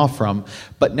themselves off from.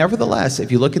 But nevertheless,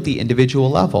 if you look at the individual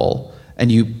level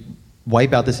and you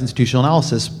wipe out this institutional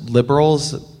analysis,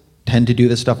 liberals tend to do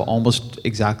this stuff almost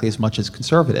exactly as much as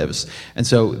conservatives. And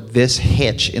so this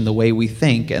hitch in the way we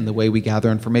think and the way we gather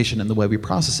information and the way we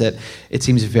process it, it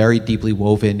seems very deeply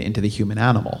woven into the human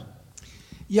animal.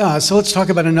 Yeah, so let's talk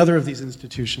about another of these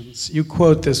institutions. You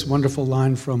quote this wonderful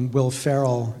line from Will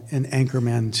Ferrell in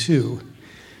Anchorman 2,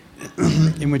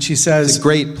 in which he says... He's a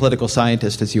great political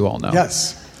scientist, as you all know.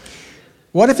 Yes.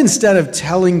 What if instead of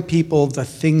telling people the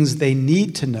things they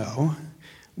need to know,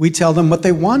 we tell them what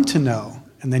they want to know?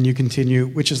 And then you continue,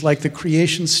 which is like the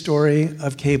creation story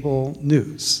of cable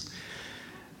news.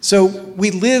 So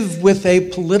we live with a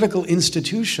political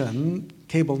institution,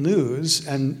 cable news,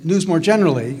 and news more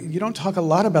generally. You don't talk a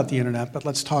lot about the internet, but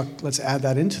let's add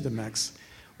that into the mix,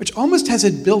 which almost has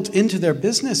it built into their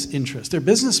business interest, their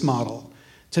business model,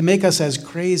 to make us as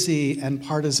crazy and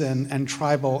partisan and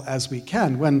tribal as we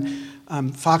can. When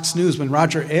Fox News, when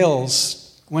Roger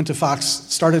Ailes went to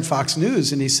started Fox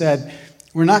News, and he said,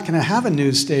 we're not going to have a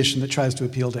news station that tries to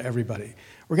appeal to everybody.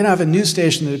 We're going to have a news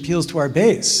station that appeals to our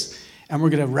base, and we're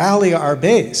going to rally our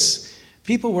base.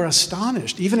 People were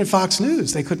astonished. Even at Fox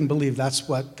News, they couldn't believe that's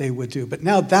what they would do. But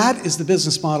now that is the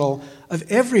business model of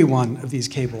every one of these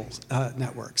cable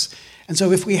networks. And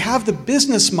so if we have the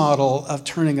business model of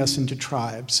turning us into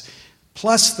tribes,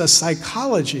 plus the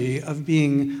psychology of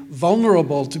being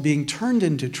vulnerable to being turned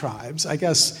into tribes, I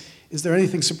guess, is there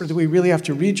anything separate? Do we really have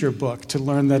to read your book to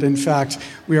learn that, in fact,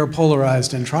 we are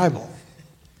polarized and tribal?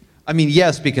 I mean,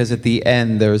 yes, because at the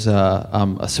end there's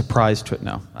a surprise twist.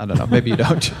 No, I don't know. Maybe you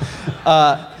don't.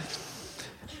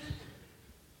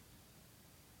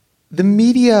 The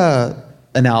media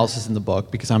analysis in the book,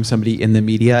 because I'm somebody in the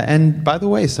media, and by the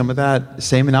way, some of that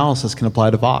same analysis can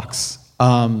apply to Vox.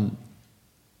 The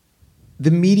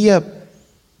media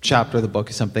chapter of the book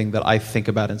is something that I think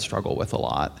about and struggle with a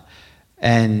lot.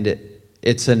 And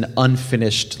it's an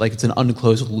unfinished, like it's an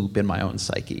unclosed loop in my own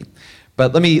psyche.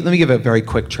 But let me give a very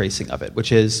quick tracing of it,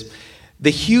 which is the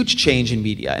huge change in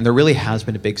media, and there really has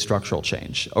been a big structural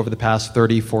change over the past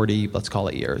 30, 40, let's call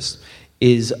it years,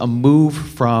 is a move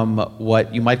from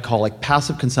what you might call like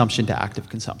passive consumption to active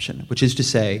consumption, which is to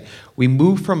say we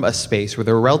moved from a space where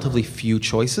there were relatively few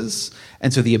choices,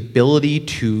 and so the ability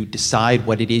to decide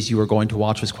what it is you were going to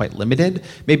watch was quite limited.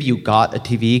 Maybe you got a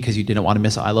TV because you didn't want to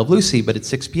miss I Love Lucy, but at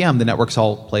 6 p.m. the networks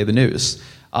all play the news.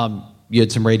 You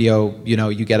had some radio,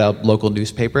 you get a local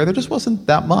newspaper. There just wasn't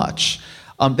that much.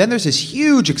 Then there's this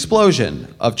huge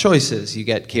explosion of choices. You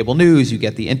get cable news, you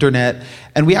get the internet,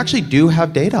 and we actually do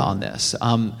have data on this.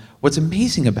 What's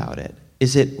amazing about it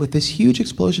is that with this huge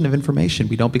explosion of information,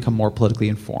 we don't become more politically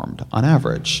informed on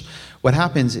average. What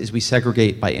happens is we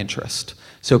segregate by interest.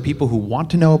 So people who want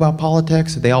to know about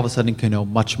politics, they all of a sudden can know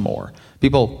much more.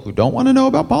 People who don't want to know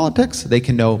about politics, they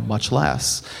can know much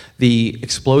less. The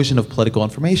explosion of political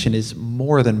information is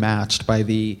more than matched by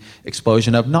the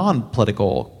explosion of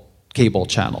non-political cable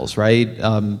channels, right?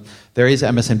 There is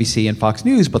MSNBC and Fox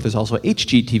News, but there's also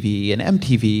HGTV and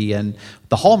MTV and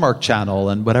the Hallmark Channel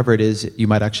and whatever it is you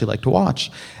might actually like to watch.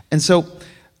 And so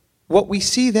what we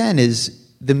see then is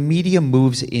the media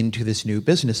moves into this new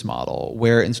business model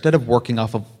where instead of working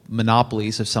off of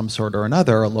monopolies of some sort or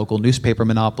another, a local newspaper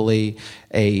monopoly,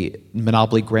 a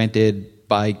monopoly granted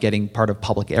by getting part of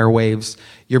public airwaves,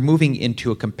 you're moving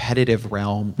into a competitive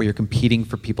realm where you're competing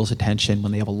for people's attention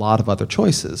when they have a lot of other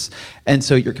choices. And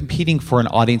so you're competing for an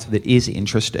audience that is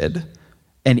interested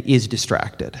and is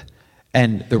distracted.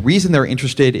 And the reason they're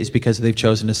interested is because they've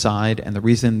chosen a side, and the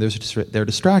reason they're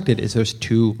distracted is there's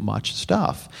too much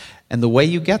stuff. And the way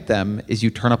you get them is you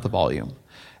turn up the volume.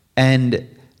 And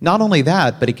not only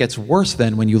that, but it gets worse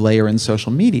then when you layer in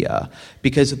social media,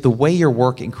 because the way your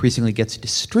work increasingly gets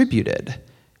distributed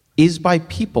is by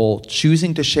people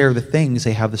choosing to share the things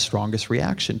they have the strongest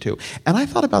reaction to. And I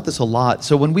thought about this a lot.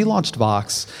 So when we launched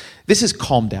Vox, this has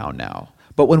calmed down now,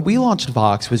 but when we launched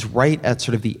Vox, it was right at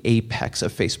sort of the apex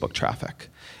of Facebook traffic.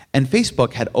 And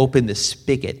Facebook had opened this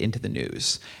spigot into the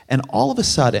news. And all of a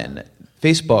sudden,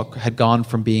 Facebook had gone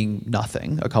from being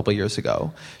nothing a couple years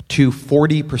ago to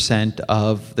 40%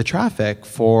 of the traffic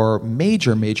for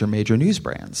major news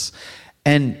brands.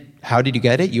 And how did you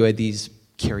get it? You had these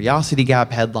Curiosity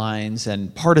Gap headlines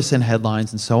and partisan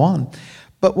headlines and so on.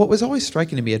 But what was always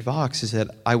striking to me at Vox is that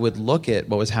I would look at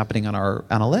what was happening on our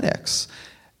analytics,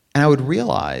 and I would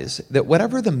realize that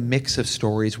whatever the mix of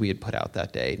stories we had put out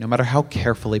that day, no matter how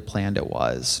carefully planned it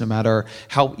was, no matter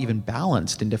how even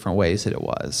balanced in different ways that it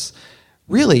was,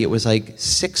 really it was like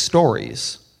 6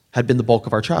 stories had been the bulk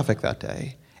of our traffic that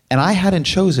day. And I hadn't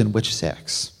chosen which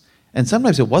 6. And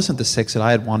sometimes it wasn't the 6 that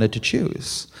I had wanted to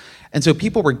choose. And so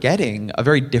people were getting a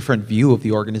very different view of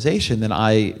the organization than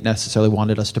I necessarily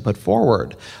wanted us to put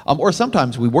forward. Or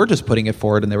sometimes we were just putting it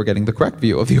forward and they were getting the correct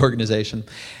view of the organization.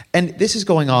 And this is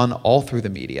going on all through the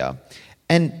media.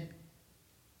 And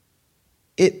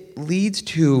it leads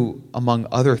to, among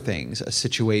other things, a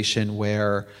situation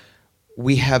where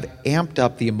we have amped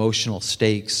up the emotional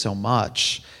stakes so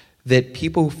much that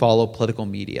people who follow political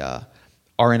media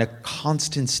are in a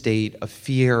constant state of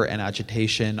fear and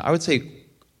agitation. I would say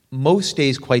most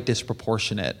days quite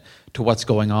disproportionate to what's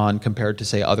going on compared to,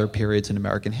 say, other periods in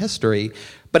American history.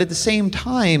 But at the same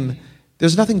time,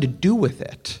 there's nothing to do with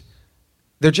it.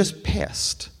 They're just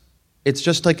pissed. It's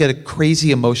just like a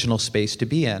crazy emotional space to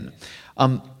be in.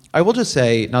 I will just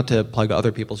say, not to plug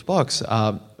other people's books,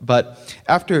 but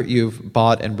after you've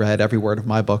bought and read every word of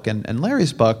my book and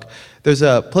Larry's book, there's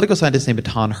a political scientist named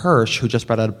Baton Hirsch who just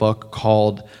brought out a book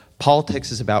called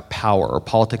Politics is About Power, or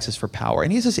Politics is for Power.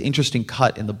 And he has this interesting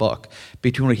cut in the book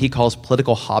between what he calls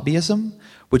political hobbyism,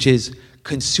 which is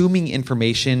consuming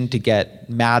information to get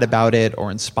mad about it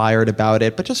or inspired about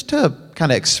it, but just to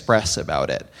kind of express about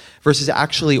it, versus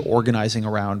actually organizing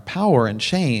around power and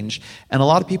change. And a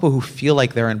lot of people who feel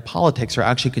like they're in politics are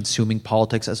actually consuming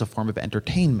politics as a form of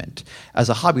entertainment, as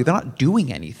a hobby. They're not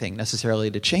doing anything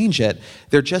necessarily to change it.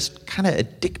 They're just kind of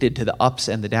addicted to the ups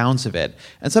and the downs of it.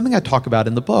 And something I talk about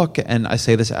in the book, and I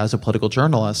say this as a political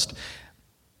journalist,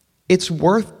 it's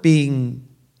worth being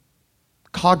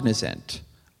cognizant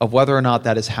of whether or not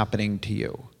that is happening to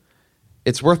you.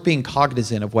 It's worth being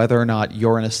cognizant of whether or not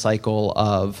you're in a cycle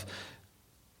of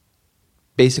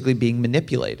basically being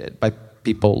manipulated by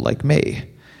people like me.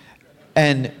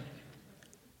 And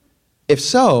if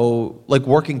so, like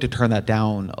working to turn that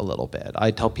down a little bit.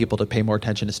 I tell people to pay more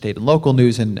attention to state and local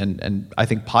news, and I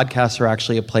think podcasts are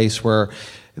actually a place where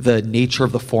the nature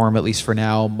of the forum, at least for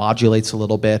now, modulates a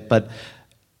little bit. But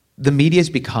the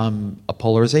media's become a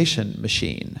polarization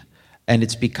machine. And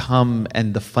it's become,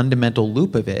 and the fundamental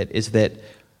loop of it is that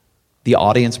the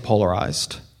audience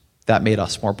polarized. That made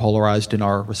us more polarized in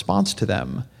our response to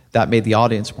them. That made the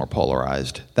audience more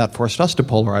polarized. That forced us to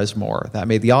polarize more. That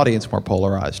made the audience more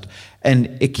polarized.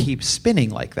 And it keeps spinning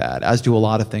like that, as do a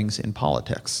lot of things in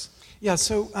politics. Yeah,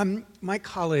 so my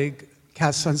colleague,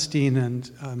 Cass Sunstein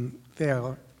and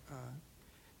Thaler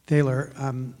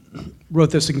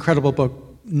wrote this incredible book,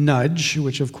 Nudge,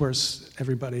 which of course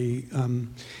everybody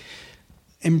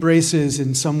embraces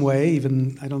in some way,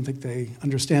 even I don't think they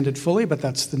understand it fully, but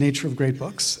that's the nature of great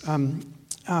books.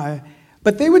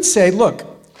 But they would say, look,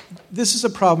 this is a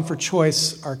problem for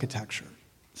choice architecture.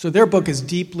 So their book is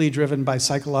deeply driven by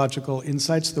psychological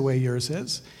insights, the way yours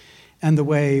is, and the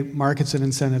way markets and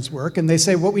incentives work. And they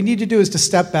say what we need to do is to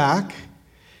step back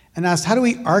and ask, how do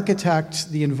we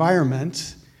architect the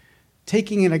environment,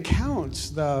 taking into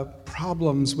account the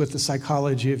problems with the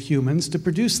psychology of humans, to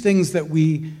produce things that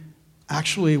we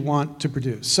actually want to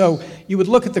produce. So you would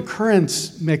look at the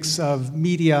current mix of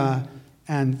media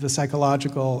and the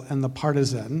psychological and the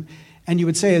partisan, and you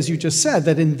would say, as you just said,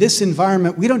 that in this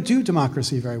environment, we don't do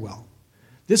democracy very well.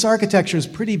 This architecture is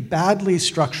pretty badly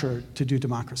structured to do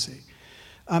democracy.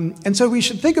 And so we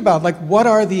should think about, like, what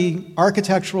are the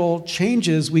architectural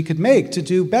changes we could make to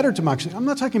do better democracy? I'm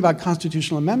not talking about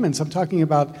constitutional amendments. I'm talking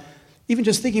about even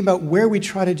just thinking about where we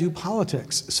try to do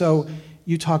politics. So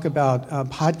you talk about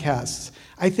podcasts.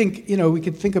 I think, we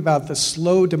could think about the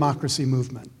slow democracy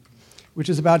movement, which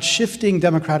is about shifting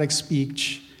democratic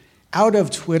speech out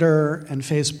of Twitter and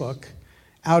Facebook,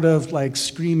 out of like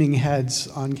screaming heads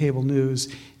on cable news,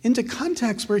 into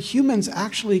contexts where humans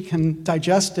actually can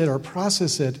digest it or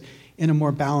process it in a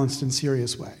more balanced and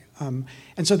serious way.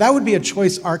 And so that would be a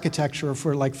choice architecture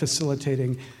for like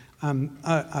facilitating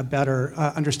a better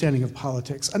understanding of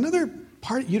politics. Another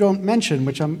part you don't mention,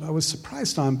 which I was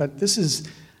surprised on, but this is,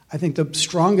 I think, the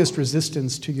strongest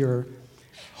resistance to your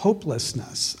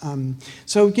hopelessness.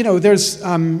 So there's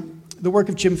the work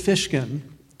of Jim Fishkin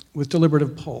with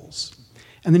deliberative polls.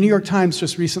 And the New York Times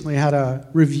just recently had a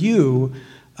review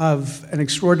of an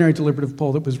extraordinary deliberative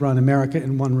poll that was run America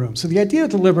in one room. So the idea of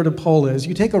deliberative poll is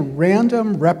you take a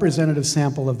random representative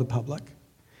sample of the public,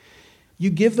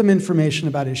 you give them information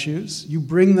about issues, you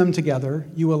bring them together,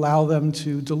 you allow them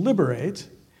to deliberate.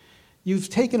 You've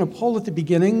taken a poll at the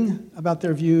beginning about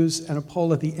their views and a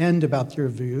poll at the end about their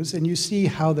views, and you see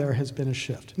how there has been a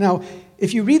shift. Now,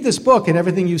 if you read this book and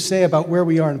everything you say about where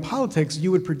we are in politics,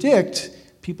 you would predict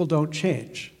people don't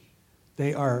change.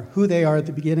 They are who they are at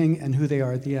the beginning and who they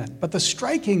are at the end. But the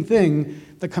striking thing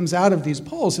that comes out of these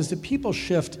polls is that people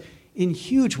shift in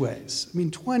huge ways.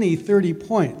 20, 30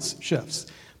 points shifts,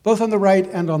 both on the right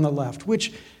and on the left,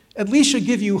 which at least should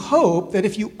give you hope that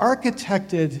if you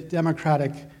architected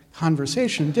democratic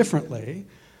conversation differently,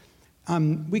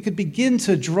 we could begin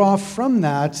to draw from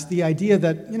that the idea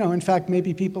that, in fact,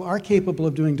 maybe people are capable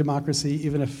of doing democracy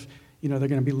even if, they're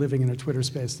going to be living in a Twitter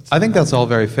space. I think that's all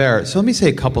very fair. So let me say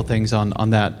a couple things on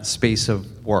that space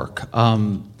of work.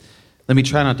 Let me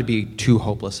try not to be too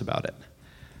hopeless about it.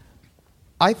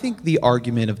 I think the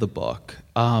argument of the book,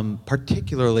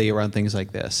 particularly around things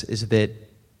like this, is that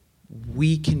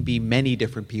we can be many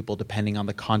different people depending on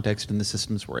the context and the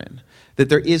systems we're in. That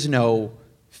there is no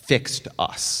fixed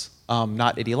us,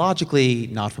 not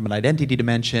ideologically, not from an identity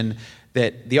dimension.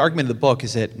 That the argument of the book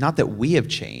is that not that we have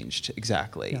changed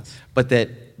exactly, yes, but that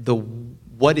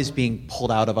what is being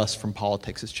pulled out of us from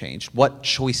politics has changed. What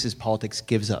choices politics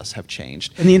gives us have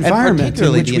changed. And the environment, and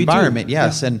particularly the environment, do.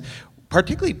 yes. Yeah. And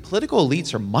particularly political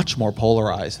elites are much more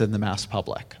polarized than the mass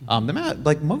public.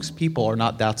 Most people are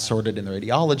not that sorted in their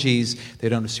ideologies. They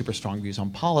don't have super strong views on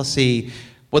policy.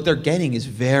 What they're getting is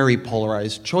very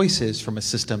polarized choices from a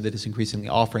system that is increasingly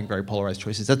offering very polarized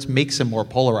choices. That makes them more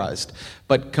polarized.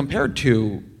 But compared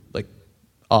to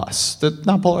us, they're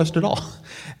not polarized at all.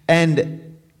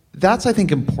 And that's, I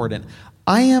think, important.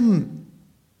 I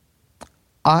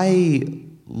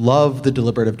love the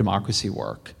deliberative democracy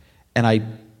work, and I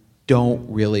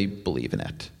don't really believe in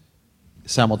it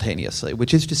simultaneously,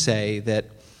 which is to say that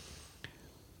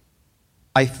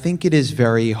I think it is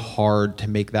very hard to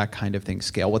make that kind of thing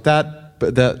scale. What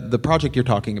the project you're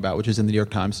talking about, which is in the New York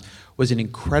Times, was an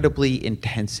incredibly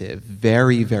intensive,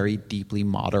 very, very deeply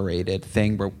moderated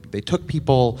thing where they took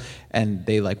people and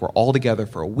they were all together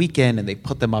for a weekend and they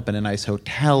put them up in a nice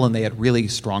hotel and they had really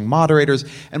strong moderators.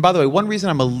 And by the way, one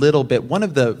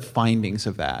of the findings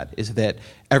of that is that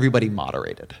everybody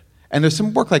moderated. And there's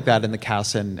some work like that in the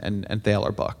Cass and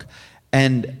Thaler book.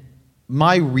 And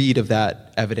my read of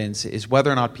that evidence is whether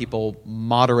or not people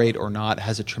moderate or not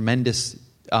has it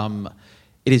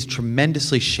is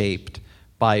tremendously shaped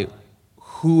by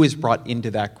who is brought into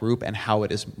that group and how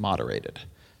it is moderated.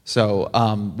 So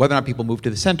whether or not people move to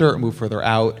the center or move further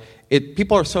out,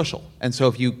 people are social. And so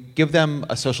if you give them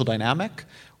a social dynamic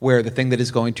where the thing that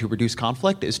is going to reduce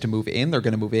conflict is to move in, they're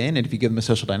going to move in. And if you give them a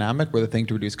social dynamic where the thing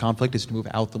to reduce conflict is to move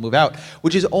out, they'll move out.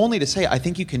 Which is only to say, I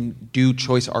think you can do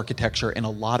choice architecture in a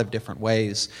lot of different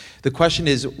ways. The question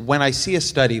is, when I see a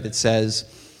study that says,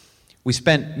 we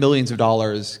spent millions of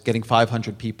dollars getting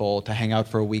 500 people to hang out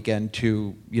for a weekend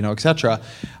to, et cetera,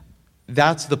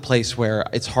 that's the place where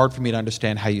it's hard for me to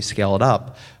understand how you scale it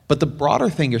up. But the broader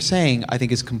thing you're saying, I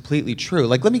think, is completely true.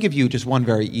 Let me give you just one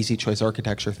very easy choice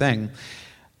architecture thing.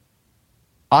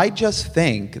 I just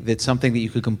think that something that you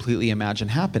could completely imagine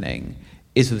happening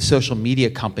is that the social media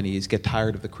companies get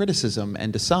tired of the criticism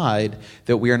and decide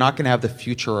that we are not going to have the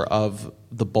future of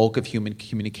the bulk of human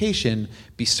communication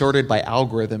be sorted by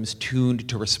algorithms tuned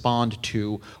to respond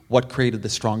to what created the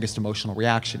strongest emotional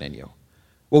reaction in you.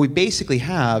 What we basically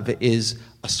have is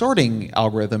a sorting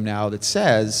algorithm now that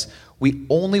says we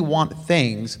only want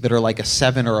things that are like a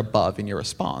 7 or above in your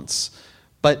response.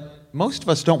 But most of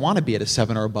us don't want to be at a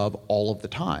 7 or above all of the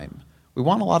time. We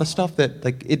want a lot of stuff that,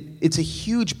 it's a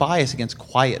huge bias against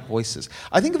quiet voices.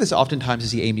 I think of this oftentimes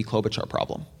as the Amy Klobuchar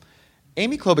problem.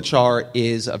 Amy Klobuchar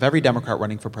is, of every Democrat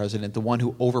running for president, the one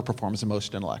who overperforms the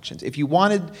most in elections. If you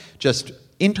wanted just,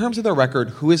 in terms of their record,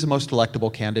 who is the most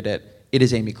electable candidate, it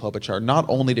is Amy Klobuchar. Not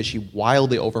only does she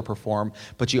wildly overperform,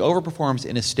 but she overperforms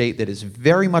in a state that is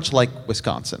very much like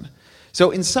Wisconsin.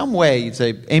 So in some way, you'd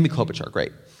say, Amy Klobuchar,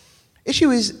 great.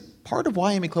 Issue is, part of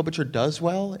why Amy Klobuchar does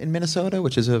well in Minnesota,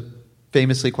 which is a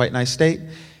famously quite nice state,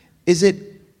 is that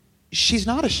she's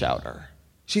not a shouter.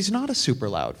 She's not a super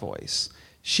loud voice.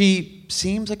 She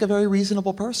seems like a very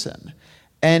reasonable person.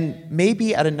 And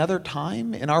maybe at another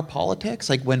time in our politics,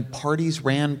 when parties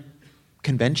ran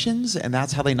conventions and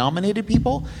that's how they nominated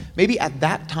people, maybe at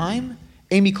that time,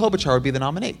 Amy Klobuchar would be the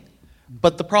nominee.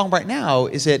 But the problem right now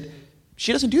is that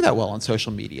she doesn't do that well on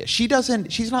social media.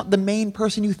 She's not the main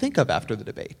person you think of after the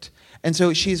debate. And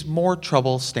so she's more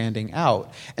trouble standing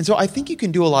out. And so I think you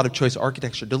can do a lot of choice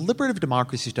architecture. Deliberative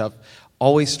democracy stuff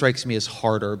always strikes me as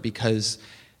harder because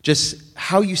just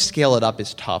how you scale it up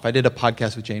is tough. I did a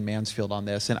podcast with Jane Mansfield on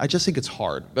this, and I just think it's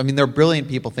hard. I mean, there are brilliant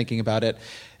people thinking about it,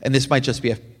 and this might just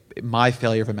be my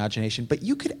failure of imagination, but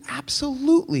you could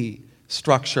absolutely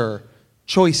structure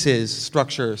choices,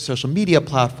 structure social media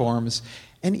platforms,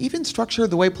 and even structure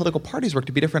the way political parties work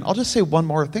to be different. I'll just say one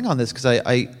more thing on this because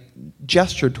I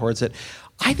gestured towards it.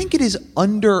 I think it is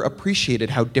underappreciated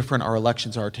how different our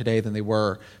elections are today than they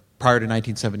were prior to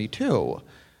 1972.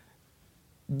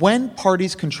 When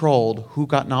parties controlled who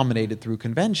got nominated through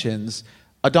conventions,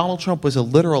 a Donald Trump was a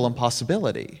literal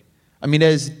impossibility. I mean,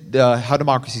 as How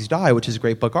Democracies Die, which is a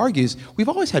great book, argues, we've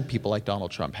always had people like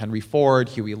Donald Trump, Henry Ford,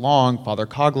 Huey Long, Father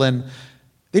Coughlin.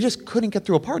 They just couldn't get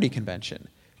through a party convention.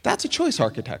 That's a choice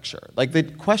architecture. Like, the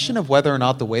question of whether or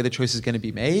not the way the choice is going to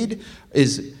be made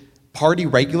is party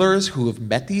regulars who have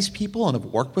met these people and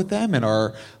have worked with them and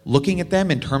are looking at them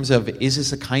in terms of, is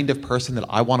this a kind of person that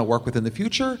I want to work with in the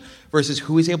future, versus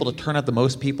who is able to turn out the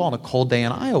most people on a cold day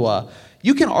in Iowa.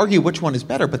 You can argue which one is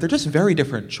better, but they're just very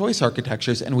different choice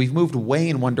architectures, and we've moved way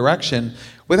in one direction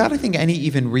without, I think, any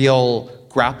even real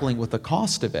grappling with the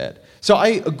cost of it. So I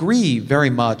agree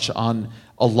very much on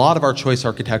a lot of our choice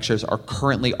architectures are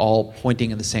currently all pointing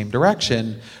in the same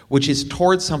direction, which is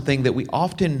towards something that we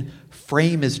often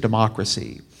frame as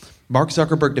democracy. Mark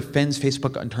Zuckerberg defends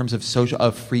Facebook in terms of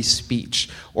free speech,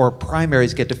 or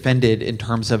primaries get defended in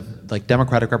terms of like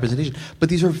democratic representation. But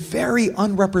these are very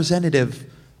unrepresentative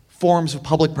forms of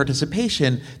public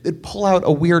participation that pull out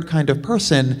a weird kind of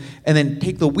person and then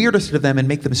take the weirdest of them and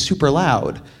make them super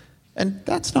loud. And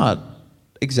that's not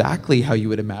exactly how you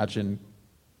would imagine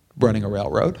running a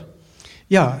railroad.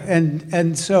 Yeah,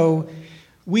 and so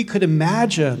we could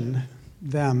imagine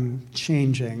them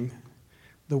changing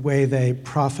the way they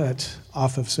profit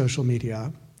off of social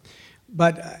media,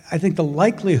 but I think the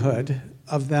likelihood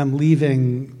of them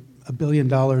leaving $1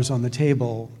 billion on the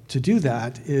table to do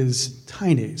that is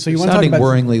tiny. So you want to talk about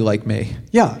worryingly like me.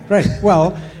 Yeah, right.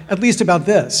 Well, at least about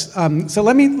this. So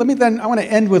let me then. I want to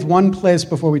end with one place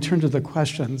before we turn to the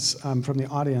questions from the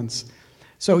audience.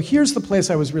 So here's the place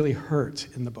I was really hurt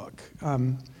in the book.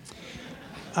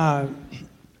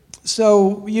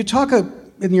 So you talk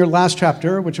in your last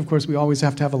chapter, which of course we always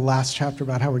have to have a last chapter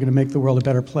about how we're going to make the world a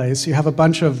better place. You have a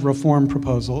bunch of reform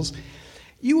proposals.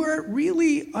 You are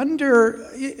really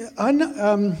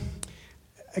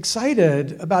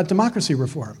excited about democracy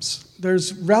reforms.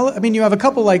 You have a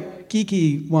couple like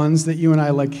geeky ones that you and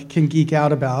I can geek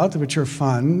out about, which are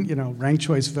fun. Ranked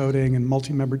choice voting and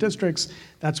multi-member districts.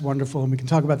 That's wonderful, and we can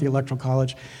talk about the Electoral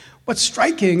College. What's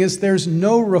striking is there's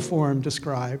no reform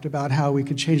described about how we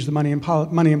could change the money in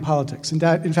politics. And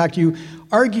in fact, you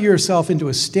argue yourself into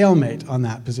a stalemate on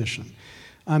that position.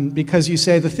 Because you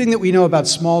say the thing that we know about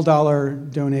small dollar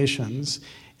donations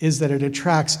is that it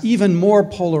attracts even more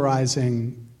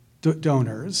polarizing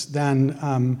donors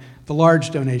than the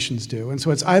large donations do. And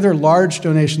so it's either large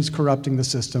donations corrupting the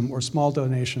system or small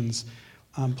donations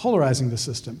polarizing the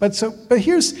system. But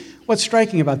here's what's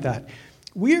striking about that.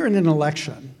 We're in an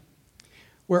election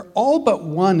where all but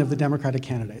one of the Democratic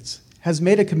candidates has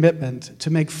made a commitment to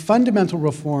make fundamental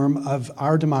reform of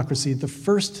our democracy the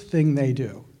first thing they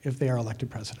do if they are elected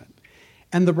president.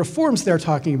 And the reforms they're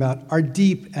talking about are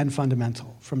deep and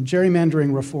fundamental, from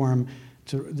gerrymandering reform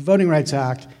to the Voting Rights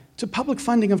Act to public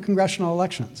funding of congressional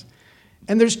elections.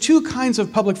 And there's two kinds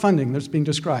of public funding that's being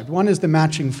described. One is the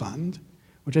matching fund,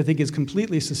 which I think is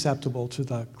completely susceptible to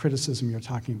the criticism you're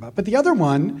talking about. But the other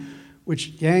one, which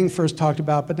Yang first talked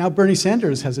about, but now Bernie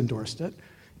Sanders has endorsed it,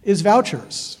 is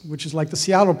vouchers, which is like the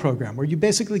Seattle program, where you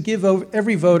basically give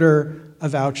every voter a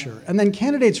voucher. And then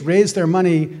candidates raise their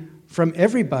money from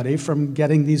everybody from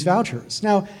getting these vouchers.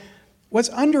 Now, what's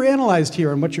underanalyzed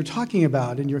here and what you're talking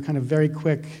about in your kind of very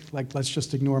quick, let's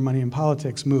just ignore money in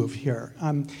politics move here,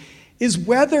 is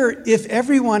whether if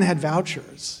everyone had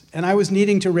vouchers and I was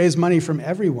needing to raise money from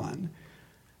everyone,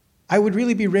 I would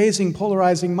really be raising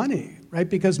polarizing money, right?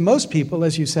 Because most people,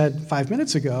 as you said 5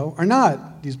 minutes ago, are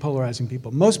not these polarizing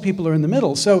people. Most people are in the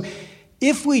middle. So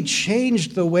if we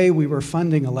changed the way we were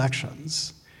funding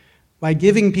elections by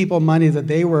giving people money that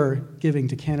they were giving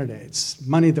to candidates,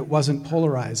 money that wasn't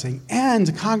polarizing,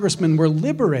 and congressmen were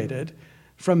liberated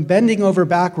from bending over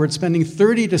backwards, spending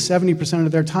 30 to 70%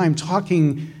 of their time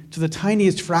talking to the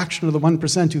tiniest fraction of the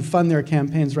 1% who fund their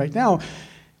campaigns right now,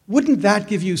 wouldn't that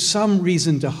give you some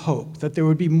reason to hope that there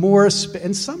would be more,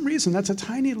 and some reason, that's a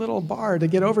tiny little bar to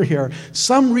get over here,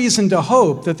 some reason to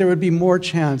hope that there would be more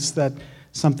chance that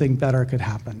something better could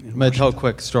happen. I'm going to tell a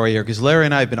quick story here, because Larry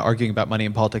and I have been arguing about money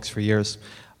in politics for years.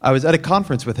 I was at a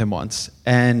conference with him once,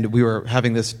 and we were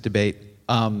having this debate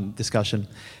discussion.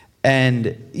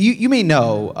 And you may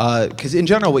know, because in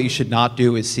general what you should not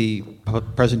do is see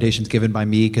presentations given by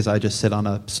me, because I just sit on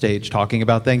a stage talking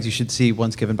about things. You should see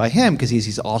ones given by him, because he has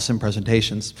these awesome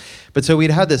presentations. But so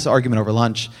we'd had this argument over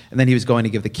lunch, and then he was going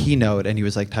to give the keynote, and he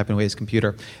was like typing away his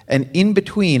computer. And in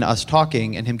between us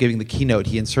talking and him giving the keynote,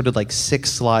 he inserted like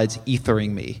 6 slides ethering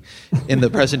me in the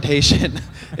presentation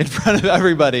in front of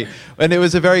everybody. And it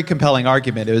was a very compelling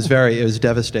argument. It was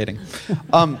devastating.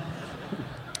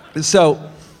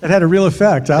 It had a real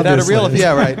effect, obviously. It had a real,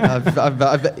 yeah,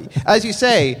 right. As you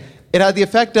say, it had the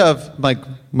effect of, like,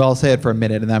 well, I'll say it for a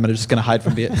minute, and then I'm just going to hide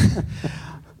from it.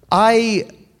 I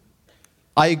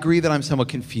agree that I'm somewhat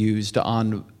confused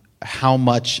on how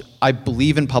much I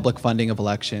believe in public funding of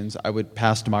elections. I would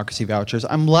pass democracy vouchers.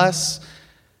 I'm less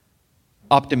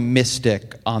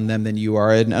optimistic on them than you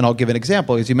are, and I'll give an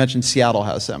example, because you mentioned Seattle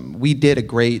has them. We did a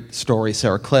great story,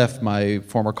 Sarah Cliff, my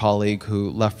former colleague who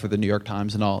left for the New York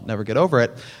Times, and I'll never get over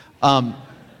it,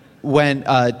 went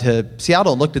to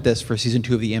Seattle and looked at this for season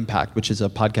 2 of The Impact, which is a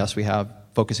podcast we have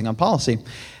focusing on policy.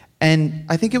 And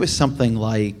I think it was something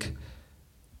like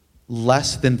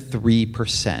less than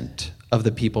 3% of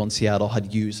the people in Seattle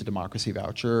had used a democracy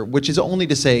voucher, which is only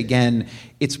to say, again,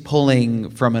 it's pulling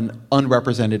from an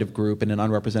unrepresentative group in an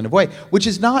unrepresentative way, which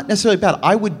is not necessarily bad.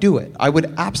 I would do it. I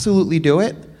would absolutely do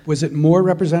it. Was it more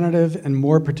representative and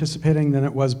more participating than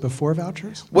it was before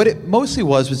vouchers? What it mostly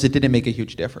was it didn't make a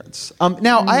huge difference.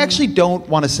 Now, I actually don't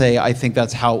want to say I think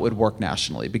that's how it would work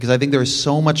nationally, because I think there is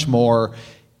so much more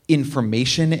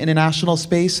information in a national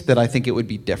space that I think it would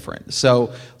be different.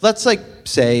 So let's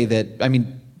say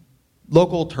that,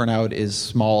 local turnout is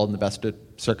small in the best of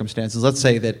circumstances. Let's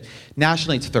say that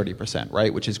nationally it's 30%,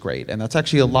 right, which is great, and that's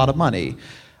actually a lot of money.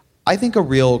 I think a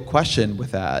real question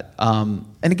with that, and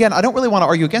again, I don't really want to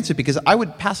argue against it, because I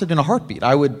would pass it in a heartbeat.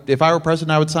 If I were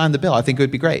president, I would sign the bill. I think it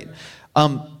would be great.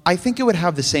 I think it would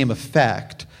have the same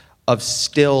effect of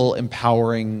still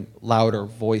empowering louder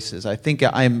voices. I think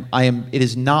it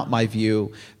is not my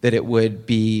view that it would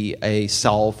be a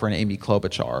solve for an Amy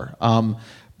Klobuchar.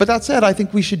 But that said, I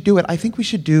think we should do it. I think we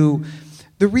should do...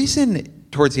 The reason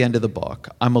towards the end of the book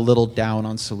I'm a little down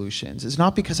on solutions is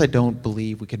not because I don't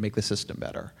believe we can make the system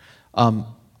better.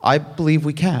 I believe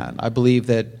we can. I believe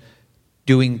that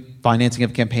doing financing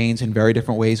of campaigns in very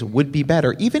different ways would be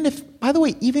better, even if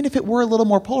it were a little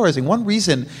more polarizing. One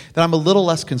reason that I'm a little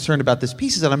less concerned about this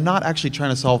piece is that I'm not actually trying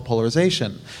to solve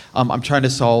polarization. I'm trying to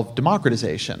solve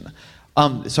democratization.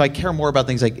 So I care more about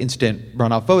things like instant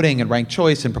runoff voting and ranked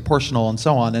choice and proportional and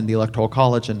so on, and the Electoral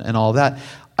College and all of that.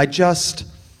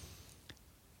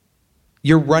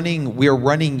 We're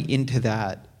running into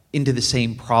the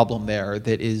same problem there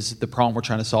that is the problem we're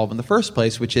trying to solve in the first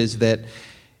place, which is that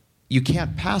you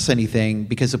can't pass anything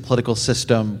because the political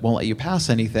system won't let you pass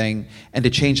anything, and to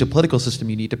change the political system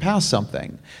you need to pass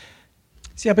something.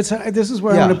 Yeah, but this is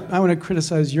where I want to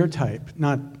criticize your type,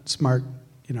 not smart,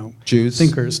 Jews?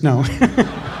 Thinkers. No,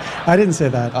 I didn't say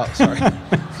that. Oh, sorry.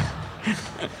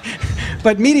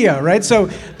 But media, right?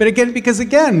 Because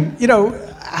again,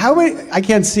 how many, I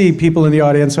can't see people in the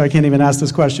audience, so I can't even ask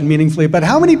this question meaningfully, but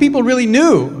how many people really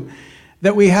knew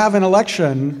that we have an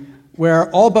election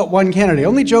where all but one candidate,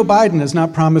 only Joe Biden has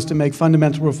not promised to make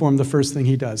fundamental reform the first thing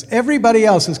he does. Everybody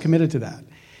else is committed to that.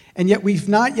 And yet we've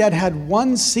not yet had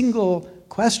one single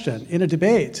question in a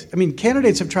debate.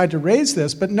 Candidates have tried to raise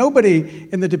this, but nobody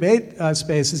in the debate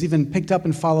space has even picked up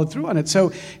and followed through on it.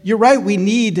 So you're right, we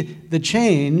need the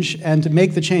change, and to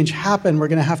make the change happen, we're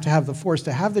going to have the force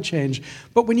to have the change.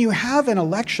 But when you have an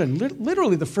election,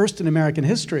 literally the first in American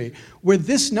history, where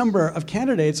this number of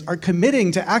candidates are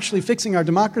committing to actually fixing our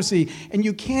democracy, and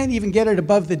you can't even get it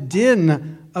above the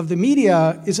din of the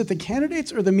media, is it the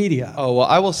candidates or the media? Oh, well,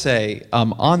 I will say,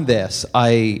 on this,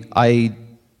 I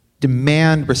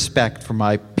demand respect for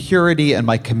my purity and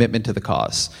my commitment to the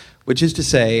cause, which is to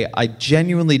say, I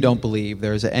genuinely don't believe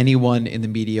there's anyone in the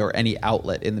media or any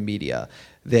outlet in the media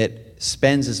that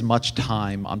spends as much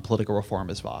time on political reform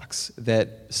as Vox.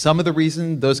 That some of the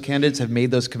reason those candidates have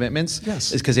made those commitments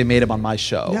is because they made them on my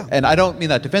show. Yeah. And I don't mean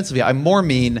that defensively. I more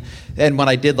mean, and when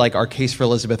I did our case for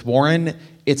Elizabeth Warren,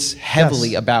 it's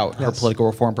heavily about her political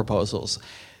reform proposals.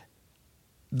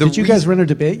 Did you guys run a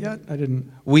debate yet? I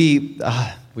didn't.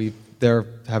 There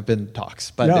have been talks,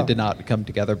 but it did not come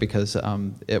together because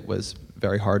it was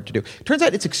very hard to do. Turns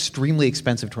out it's extremely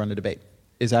expensive to run a debate,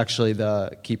 is actually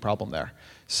the key problem there.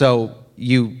 So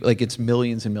it's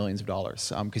millions and millions of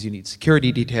dollars because you need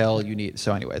security detail.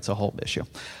 So anyway, it's a whole issue.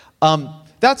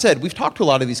 That said, we've talked to a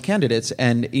lot of these candidates,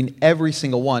 and in every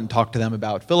single one, talked to them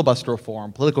about filibuster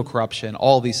reform, political corruption,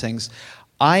 all these things.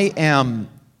 And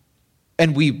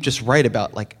we just write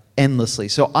about like endlessly.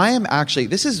 So I am actually,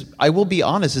 I will be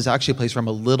honest, is actually a place where I'm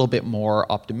a little bit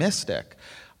more optimistic.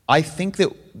 I think that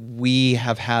we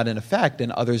have had an effect,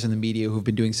 and others in the media who've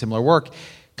been doing similar work,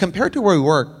 compared to where we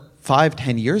were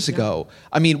 5-10 years ago.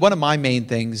 I mean, one of my main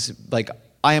things, like,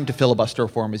 I am to filibuster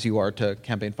reform as you are to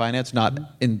campaign finance, not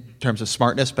in terms of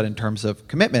smartness, but in terms of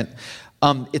commitment.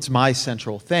 It's my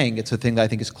central thing. It's a thing that I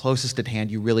think is closest at hand.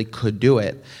 You really could do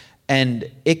it.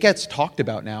 And it gets talked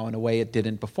about now in a way it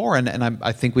didn't before, and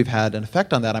I think we've had an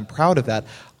effect on that. I'm proud of that.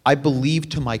 I believe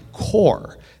to my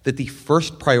core that the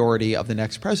first priority of the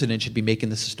next president should be making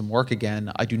the system work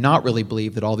again. I do not really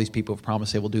believe that all these people who've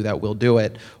promised they will do that will do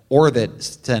it, or that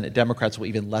Senate Democrats will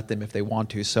even let them if they want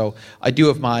to. So I do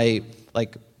have my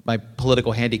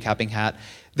political handicapping hat.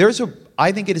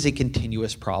 I think it is a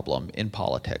continuous problem in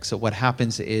politics. So what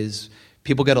happens is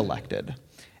people get elected,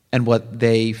 and what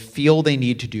they feel they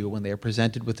need to do when they are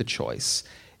presented with a choice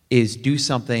is do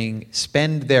something,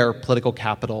 spend their political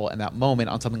capital in that moment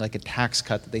on something like a tax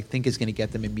cut that they think is going to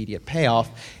get them immediate payoff,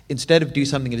 instead of do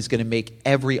something that is going to make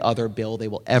every other bill they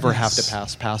will ever have to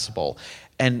pass passable.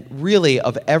 And really,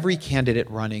 of every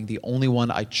candidate running, the only one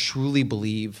I truly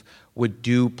believe would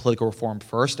do political reform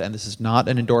first, and this is not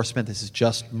an endorsement, this is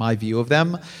just my view of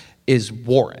them, is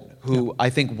Warren, who I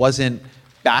think wasn't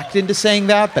backed into saying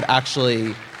that, but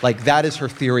actually, like, that is her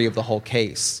theory of the whole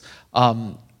case.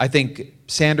 I think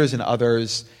Sanders and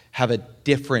others have a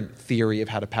different theory of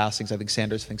how to pass things. I think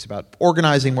Sanders thinks about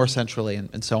organizing more centrally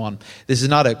and so on. This is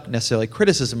not a necessarily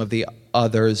criticism of the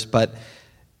others, but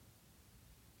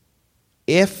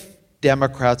if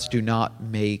Democrats do not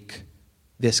make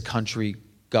this country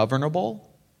governable,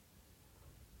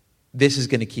 this is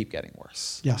going to keep getting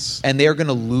worse. Yes. And they're going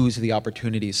to lose the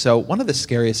opportunities. So one of the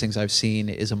scariest things I've seen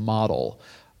is a model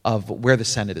of where the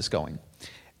Senate is going.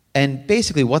 And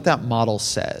basically what that model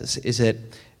says is that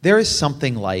there is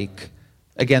something like,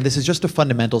 again, this is just a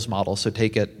fundamentals model, so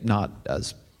take it not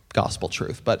as gospel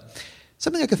truth, but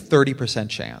something like a 30%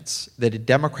 chance that a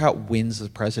Democrat wins the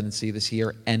presidency this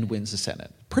year and wins the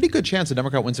Senate. Pretty good chance a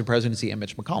Democrat wins the presidency and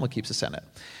Mitch McConnell keeps the Senate.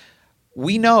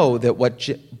 We know that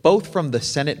both from the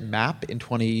Senate map in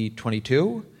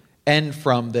 2022 and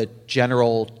from the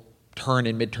general turn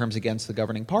in midterms against the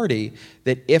governing party,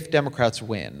 that if Democrats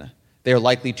win, they're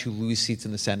likely to lose seats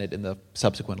in the Senate in the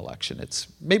subsequent election. It's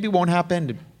maybe won't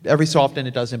happen. Every so often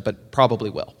it doesn't, but probably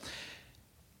will.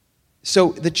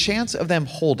 So the chance of them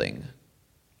holding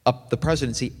up the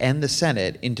presidency and the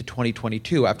Senate into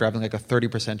 2022 after having like a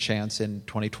 30% chance in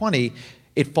 2020,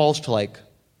 it falls to like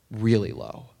really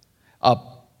low.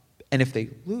 And if they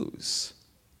lose,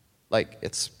 like,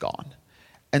 it's gone.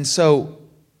 And so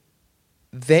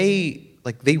they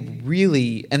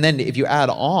really, and then if you add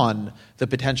on the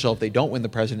potential, if they don't win the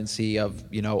presidency, of,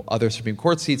 you know, other Supreme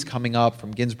Court seats coming up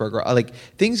from Ginsburg, or like,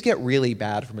 things get really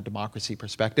bad from a democracy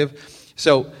perspective.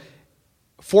 So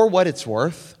for what it's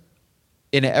worth,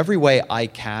 in every way I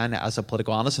can as a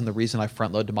political analyst, and the reason I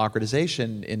front load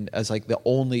democratization as like the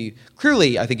only,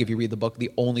 clearly I think if you read the book,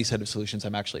 the only set of solutions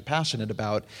I'm actually passionate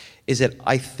about, is that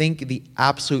I think the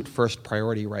absolute first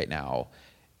priority right now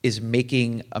is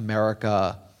making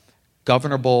America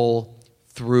governable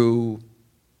through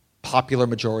popular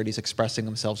majorities expressing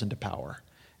themselves into power.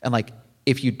 And like,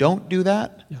 if you don't do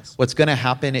that, what's going to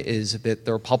happen is that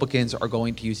the Republicans are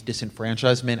going to use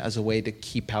disenfranchisement as a way to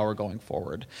keep power going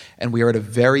forward. And we are at a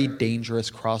very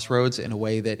dangerous crossroads in a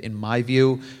way that, in my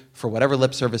view, for whatever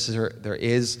lip services there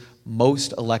is,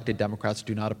 most elected Democrats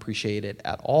do not appreciate it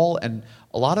at all. And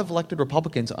a lot of elected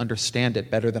Republicans understand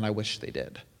it better than I wish they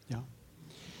did. Yeah.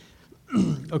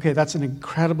 Okay, that's an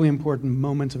incredibly important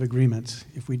moment of agreement.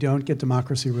 If we don't get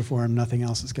democracy reform, nothing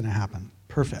else is going to happen.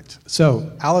 Perfect.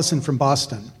 So, Allison from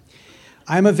Boston.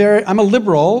 I'm a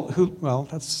liberal who, well,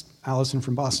 that's Allison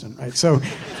from Boston, right? So,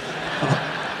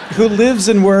 who lives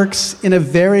and works in a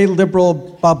very liberal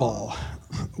bubble.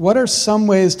 What are some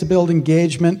ways to build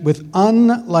engagement with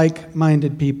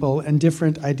unlike-minded people and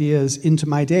different ideas into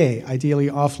my day, ideally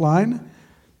offline?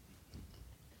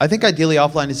 I think ideally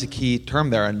offline is a key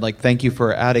term there, and like, thank you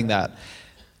for adding that.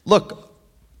 Look,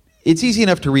 it's easy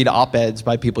enough to read op-eds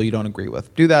by people you don't agree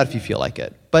with. Do that if you feel like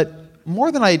it. But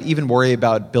more than I'd even worry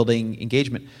about building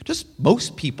engagement, just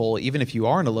most people, even if you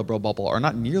are in a liberal bubble, are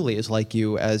not nearly as like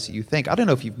you as you think. I don't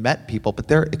know if you've met people, but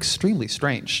they're extremely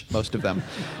strange, most of them,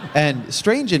 and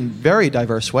strange in very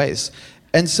diverse ways.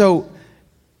 And so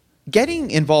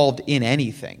getting involved in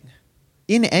anything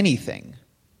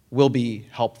will be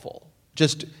helpful.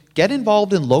 Just get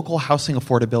involved in local housing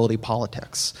affordability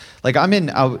politics. Like I'm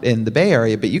out in the Bay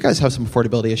Area, but you guys have some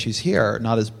affordability issues here,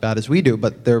 not as bad as we do,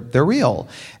 but they're real.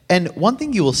 And one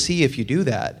thing you will see if you do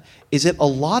that is that a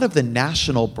lot of the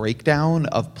national breakdown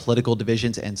of political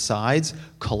divisions and sides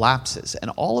collapses.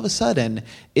 And all of a sudden,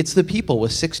 it's the people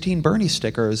with 16 Bernie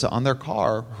stickers on their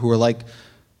car who are like,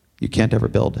 you can't ever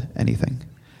build anything.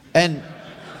 And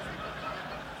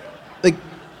like,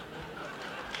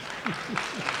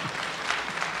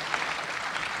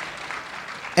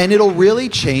 and it'll really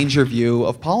change your view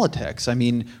of politics. I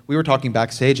mean, we were talking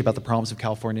backstage about the problems of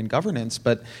Californian governance,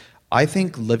 but I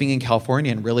think living in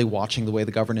California and really watching the way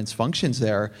the governance functions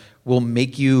there will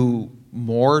make you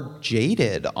more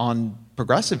jaded on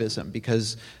progressivism,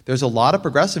 because there's a lot of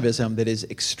progressivism that is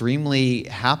extremely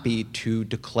happy to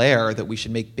declare that we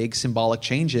should make big symbolic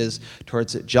changes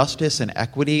towards justice and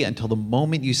equity until the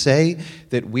moment you say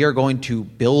that we are going to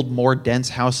build more dense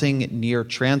housing near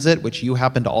transit, which you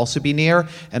happen to also be near,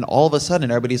 and all of a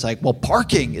sudden everybody's like, well,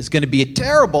 parking is going to be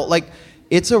terrible. Like,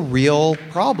 it's a real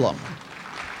problem.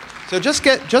 So just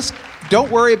don't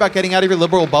worry about getting out of your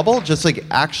liberal bubble. Just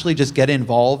actually just get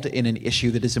involved in an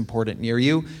issue that is important near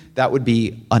you. That would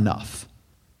be enough.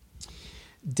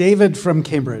 David from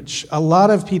Cambridge. A lot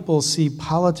of people see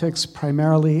politics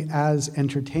primarily as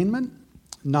entertainment,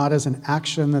 not as an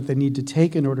action that they need to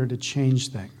take in order to change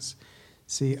things.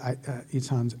 See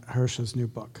Eitan Hersh's new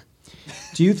book.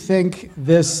 Do you think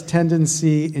this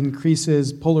tendency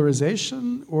increases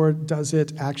polarization, or does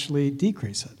it actually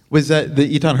decrease it? Was that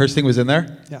the Eitan Hersh thing was in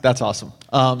there? Yeah. That's awesome.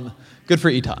 Good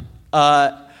for Eitan.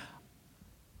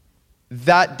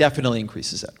 That definitely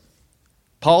increases it.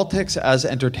 Politics as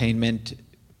entertainment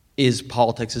is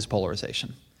politics as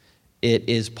polarization. It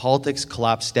is politics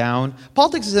collapsed down.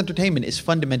 Politics as entertainment is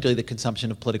fundamentally the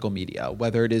consumption of political media,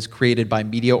 whether it is created by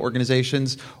media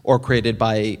organizations or created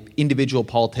by individual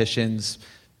politicians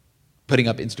putting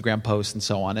up Instagram posts and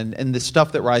so on. And the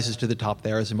stuff that rises to the top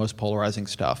there is the most polarizing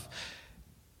stuff.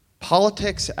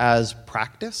 Politics as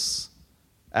practice,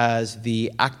 as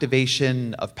the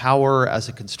activation of power, as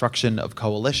a construction of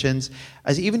coalitions,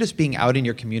 as even just being out in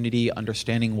your community,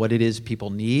 understanding what it is people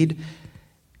need,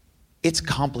 it's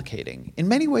complicating. In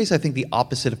many ways, I think the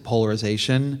opposite of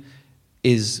polarization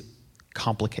is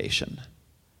complication.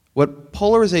 What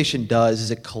polarization does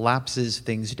is it collapses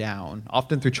things down,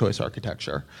 often through choice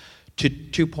architecture, to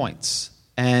 2 points.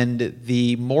 And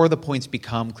the more the points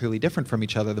become clearly different from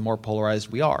each other, the more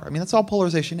polarized we are. I mean, that's all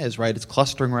polarization is, right? It's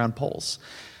clustering around poles.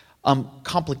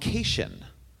 Complication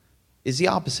is the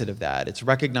opposite of that. It's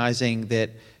recognizing that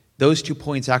those 2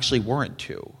 points actually weren't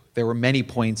two. There were many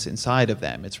points inside of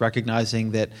them. It's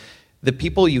recognizing that the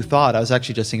people you thought, I was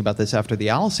actually just thinking about this after the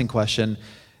Allison question,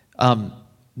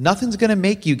 nothing's going to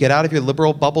make you get out of your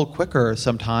liberal bubble quicker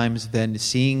sometimes than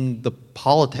seeing the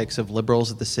politics of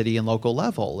liberals at the city and local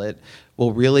level. It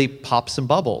will really pop some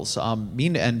bubbles.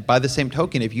 And by the same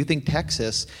token, if you think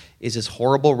Texas is this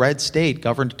horrible red state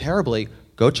governed terribly,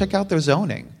 go check out their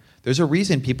zoning. There's a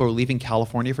reason people are leaving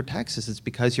California for Texas. It's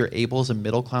because you're able as a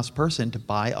middle-class person to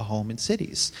buy a home in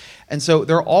cities. And so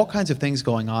there are all kinds of things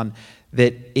going on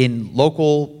that in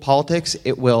local politics,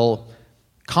 it will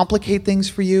complicate things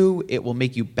for you, it will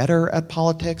make you better at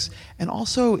politics, and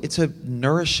also it's a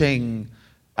nourishing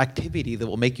activity that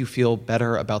will make you feel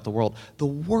better about the world. The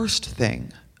worst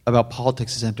thing about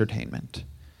politics as entertainment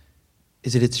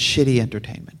is that it's shitty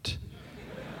entertainment.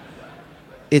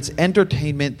 It's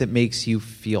entertainment that makes you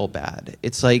feel bad.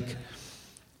 It's like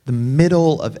the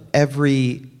middle of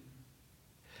every...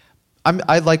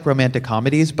 I like romantic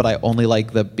comedies, but I only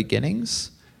like the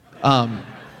beginnings.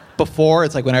 Before,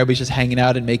 it's like when everybody's just hanging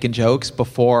out and making jokes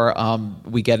before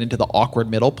we get into the awkward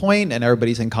middle point and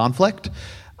everybody's in conflict.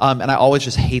 And I always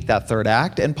just hate that third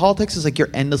act. And politics is like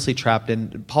you're endlessly trapped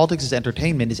in... Politics as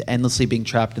entertainment is endlessly being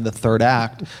trapped in the third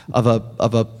act of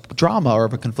a drama or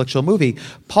of a conflictual movie.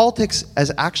 Politics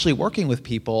as actually working with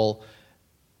people,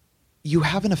 you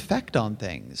have an effect on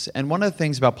things. And one of the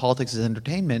things about politics as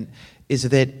entertainment is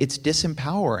that it's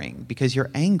disempowering because you're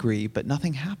angry, but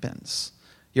nothing happens.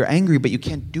 You're angry, but you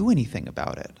can't do anything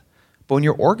about it. But when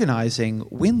you're organizing,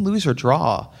 win, lose, or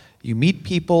draw, you meet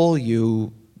people,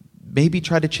 you maybe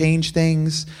try to change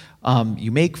things,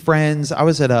 you make friends. I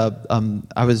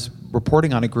was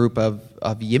reporting on a group of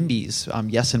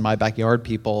YIMBYs, Yes in My Backyard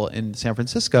people in San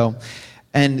Francisco,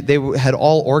 and they had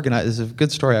all organized, this is a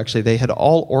good story actually, they had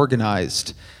all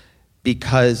organized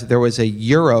because there was a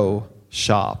Euro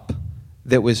shop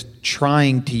that was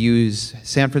trying to use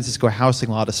San Francisco housing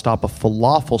law to stop a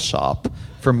falafel shop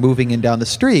from moving in down the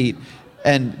street.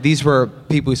 And these were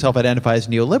people who self-identify as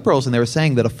neoliberals, and they were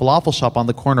saying that a falafel shop on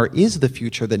the corner is the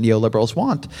future that neoliberals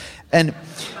want. And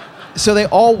so they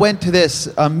all went to this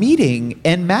meeting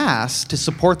en masse to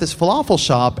support this falafel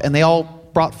shop, and they all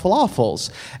brought falafels.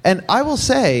 And I will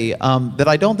say that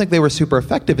I don't think they were super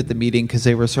effective at the meeting because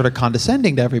they were sort of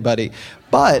condescending to everybody.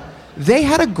 But they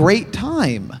had a great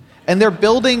time. And they're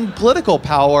building political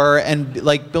power and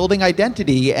like building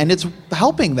identity, and it's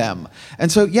helping them. And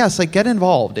so, yes, like get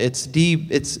involved.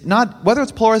 It's not whether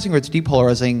it's polarizing or it's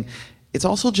depolarizing. It's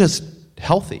also just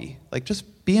healthy. Like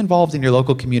just be involved in your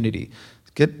local community.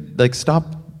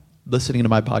 Stop listening to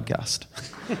my podcast.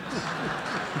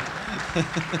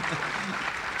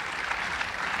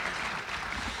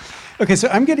 Okay, so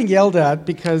I'm getting yelled at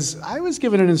because I was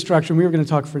given an instruction. We were going to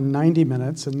talk for 90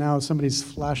 minutes, and now somebody's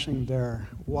flashing their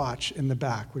watch in the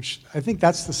back, which I think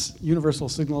that's the universal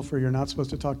signal for you're not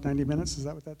supposed to talk 90 minutes. Is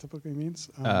that what that typically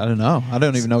means? I don't know. I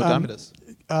don't even know what time it is.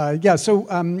 Yeah, so...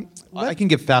 I can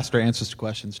give faster answers to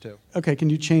questions, too. Okay, can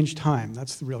you change time?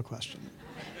 That's the real question.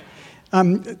 I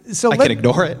can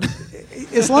ignore it.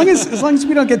 As long as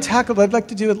we don't get tackled, I'd like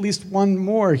to do at least one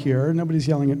more here. Nobody's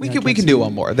yelling at me. We can do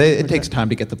one more. It takes time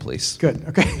to get the police. Good.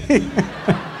 Okay.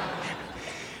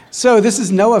 So this is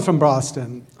Noah from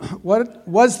Boston. What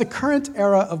was the current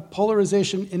era of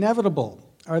polarization inevitable?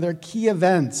 Are there key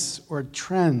events or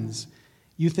trends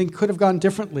you think could have gone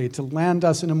differently to land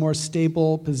us in a more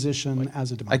stable position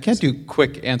as a democracy? I can't do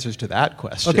quick answers to that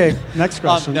question. Okay. Next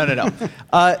question. No.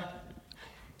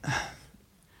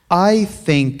 I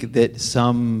think that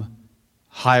some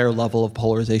higher level of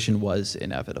polarization was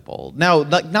inevitable. Now,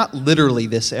 not literally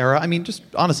this era. I mean, just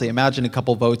honestly, imagine a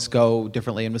couple votes go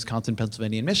differently in Wisconsin,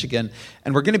 Pennsylvania, and Michigan,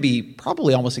 and we're going to be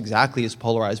probably almost exactly as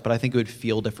polarized, but I think it would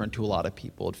feel different to a lot of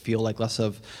people. It'd feel like less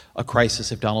of a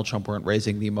crisis if Donald Trump weren't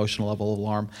raising the emotional level of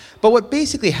alarm. But what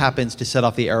basically happens to set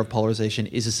off the era of polarization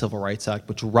is a Civil Rights Act,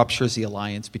 which ruptures the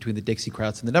alliance between the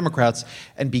Dixiecrats and the Democrats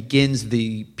and begins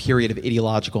the period of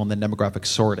ideological and then demographic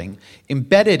sorting.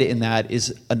 Embedded in that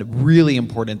is a really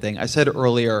important thing. I said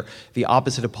earlier, the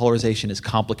opposite of polarization is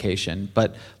complication,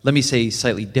 but let me say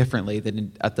slightly differently that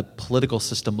at the political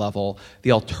system level,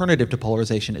 the alternative to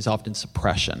polarization is often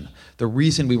suppression. The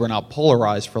reason we were not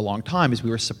polarized for a long time is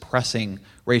we were suppressing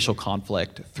racial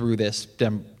conflict through this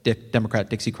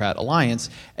Democrat-Dixiecrat alliance,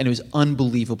 and it was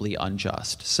unbelievably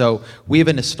unjust. So we have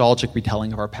a nostalgic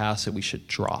retelling of our past that we should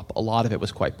drop. A lot of it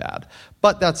was quite bad.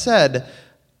 But that said,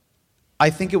 I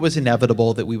think it was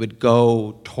inevitable that we would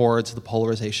go towards the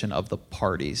polarization of the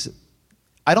parties.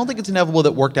 I don't think it's inevitable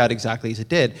that it worked out exactly as it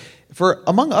did. For,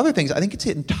 among other things, I think it's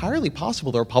entirely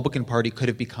possible the Republican Party could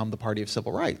have become the party of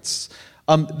civil rights.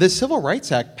 The Civil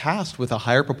Rights Act passed with a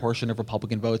higher proportion of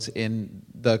Republican votes in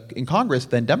Congress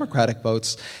than Democratic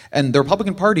votes, and the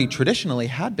Republican Party traditionally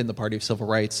had been the party of civil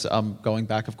rights, going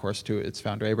back, of course, to its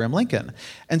founder, Abraham Lincoln.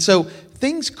 And so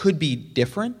things could be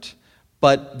different.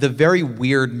 But the very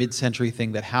weird mid-century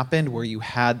thing that happened where you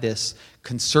had this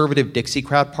conservative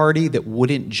Dixiecrat party that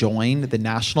wouldn't join the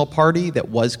National Party that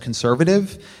was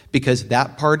conservative because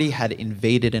that party had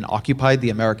invaded and occupied the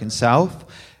American South,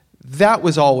 that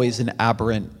was always an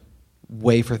aberrant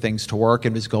way for things to work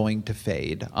and was going to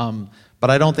fade.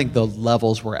 But I don't think the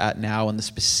levels we're at now and the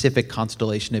specific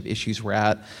constellation of issues we're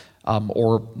at,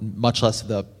 or much less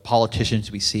the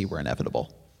politicians we see, were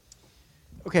inevitable.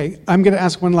 Okay, I'm going to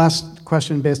ask one last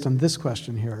question based on this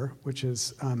question here, which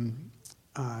is,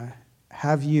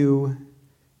 have you,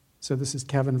 so this is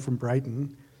Kevin from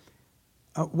Brighton,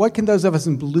 what can those of us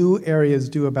in blue areas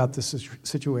do about this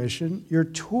situation? Your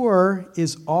tour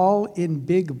is all in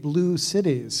big blue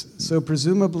cities, so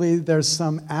presumably there's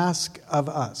some ask of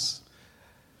us.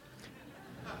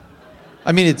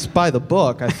 I mean, it's by the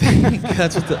book, I think.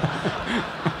 That's what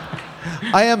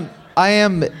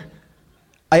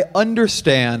I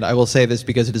understand, I will say this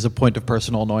because it is a point of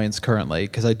personal annoyance currently,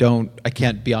 because I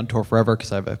can't be on tour forever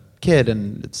because I have a kid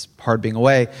and it's hard being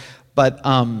away. But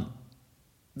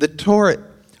the tour,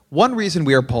 one reason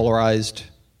we are polarized,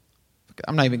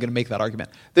 I'm not even going to make that argument.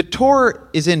 The tour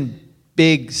is in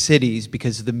big cities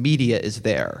because the media is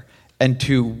there. And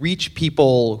to reach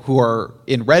people who are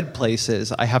in red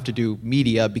places, I have to do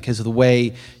media because of the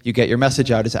way you get your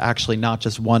message out is actually not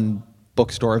just one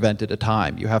bookstore event at a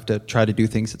time. You have to try to do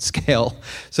things at scale.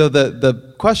 So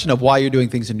the question of why you're doing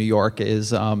things in New York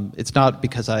is, it's not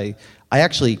because I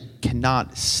actually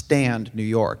cannot stand New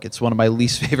York. It's one of my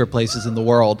least favorite places in the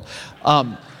world.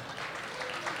 I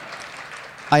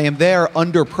am there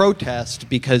under protest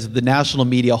because the national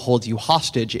media holds you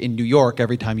hostage in New York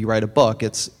every time you write a book.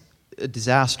 It's a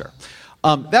disaster.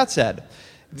 That said,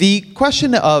 the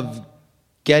question of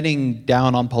getting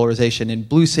down on polarization in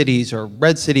blue cities or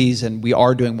red cities, and we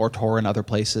are doing more tour in other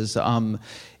places,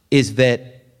 is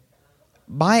that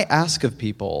my ask of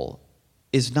people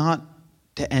is not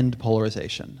to end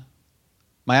polarization.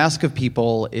 My ask of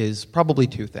people is probably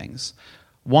two things.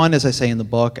 One, as I say in the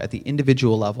book, at the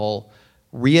individual level,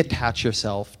 reattach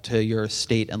yourself to your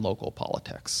state and local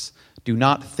politics. Do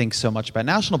not think so much about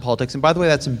national politics. And by the way,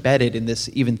 that's embedded in this,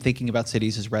 even thinking about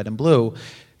cities as red and blue.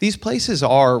 These places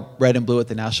are red and blue at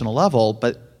the national level,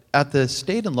 but at the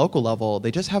state and local level,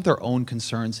 they just have their own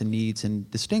concerns and needs and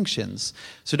distinctions.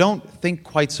 So don't think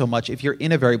quite so much. If you're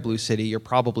in a very blue city, you're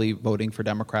probably voting for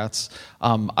Democrats.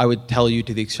 I would tell you,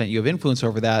 to the extent you have influence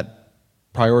over that,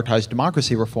 prioritize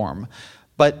democracy reform.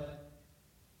 But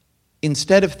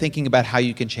instead of thinking about how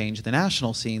you can change the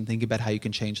national scene, think about how you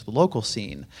can change the local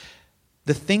scene.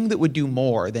 The thing that would do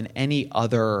more than any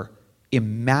other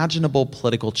imaginable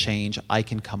political change I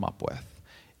can come up with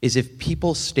is if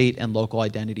people's state and local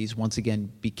identities once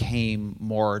again became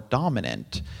more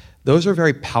dominant. Those are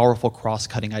very powerful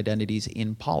cross-cutting identities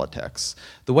in politics.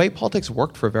 The way politics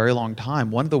worked for a very long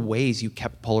time, one of the ways you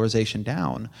kept polarization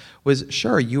down was,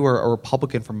 sure, you were a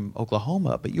Republican from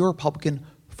Oklahoma, but you were a Republican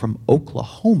from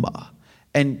Oklahoma.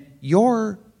 And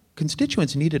your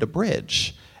constituents needed a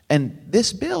bridge. And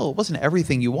this bill wasn't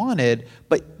everything you wanted,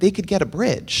 but they could get a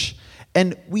bridge.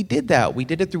 And we did that. We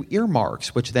did it through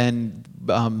earmarks, which then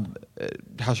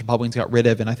House Republicans got rid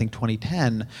of in, I think,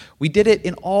 2010. We did it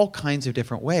in all kinds of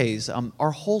different ways.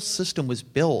 Our whole system was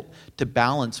built to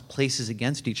balance places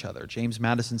against each other. James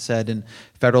Madison said in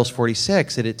Federalist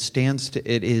 46 that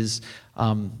it is,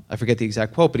 I forget the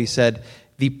exact quote, but he said,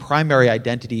 the primary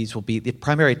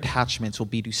attachments will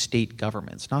be to state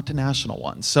governments, not to national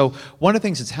ones. So one of the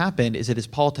things that's happened is that as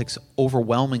politics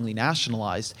overwhelmingly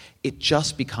nationalized, it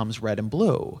just becomes red and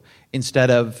blue.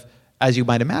 Instead of, as you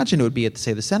might imagine it would be at,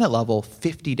 say, the Senate level,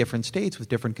 50 different states with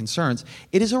different concerns.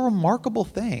 It is a remarkable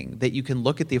thing that you can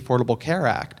look at the Affordable Care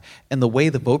Act, and the way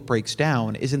the vote breaks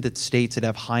down isn't that states that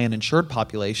have high uninsured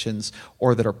populations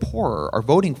or that are poorer are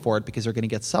voting for it because they're going to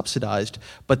get subsidized,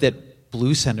 but that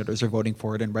blue senators are voting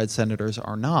for it and red senators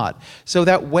are not. So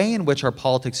that way in which our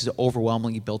politics is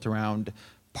overwhelmingly built around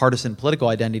partisan political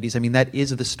identities, I mean, that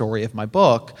is the story of my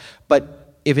book.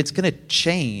 But if it's going to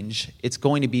change, it's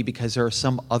going to be because there are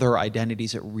some other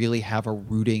identities that really have a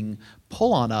rooting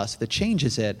pull on us that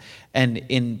changes it. And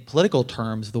in political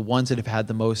terms, the ones that have had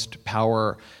the most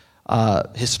power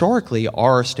historically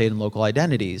are state and local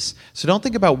identities. So don't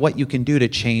think about what you can do to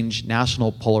change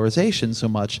national polarization so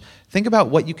much. Think about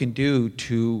what you can do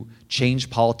to change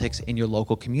politics in your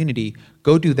local community.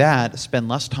 Go do that, spend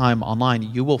less time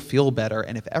online, you will feel better,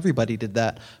 and if everybody did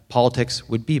that, politics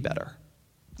would be better.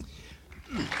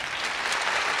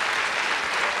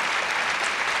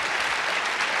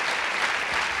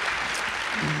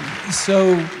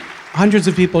 So hundreds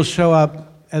of people show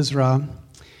up, Ezra,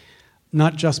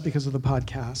 not just because of the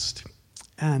podcast,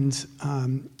 and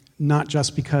not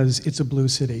just because it's a blue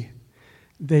city.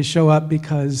 They show up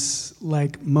because,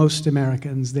 like most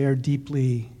Americans, they are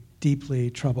deeply, deeply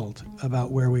troubled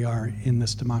about where we are in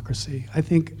this democracy. I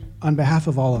think on behalf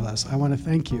of all of us, I want to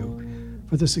thank you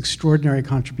for this extraordinary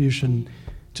contribution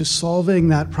to solving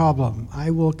that problem.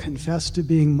 I will confess to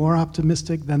being more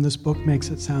optimistic than this book makes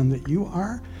it sound that you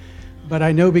are, but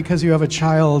I know because you have a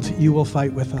child, you will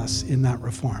fight with us in that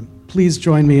reform. Please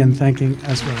join me in thanking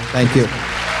Ezra. Thank you.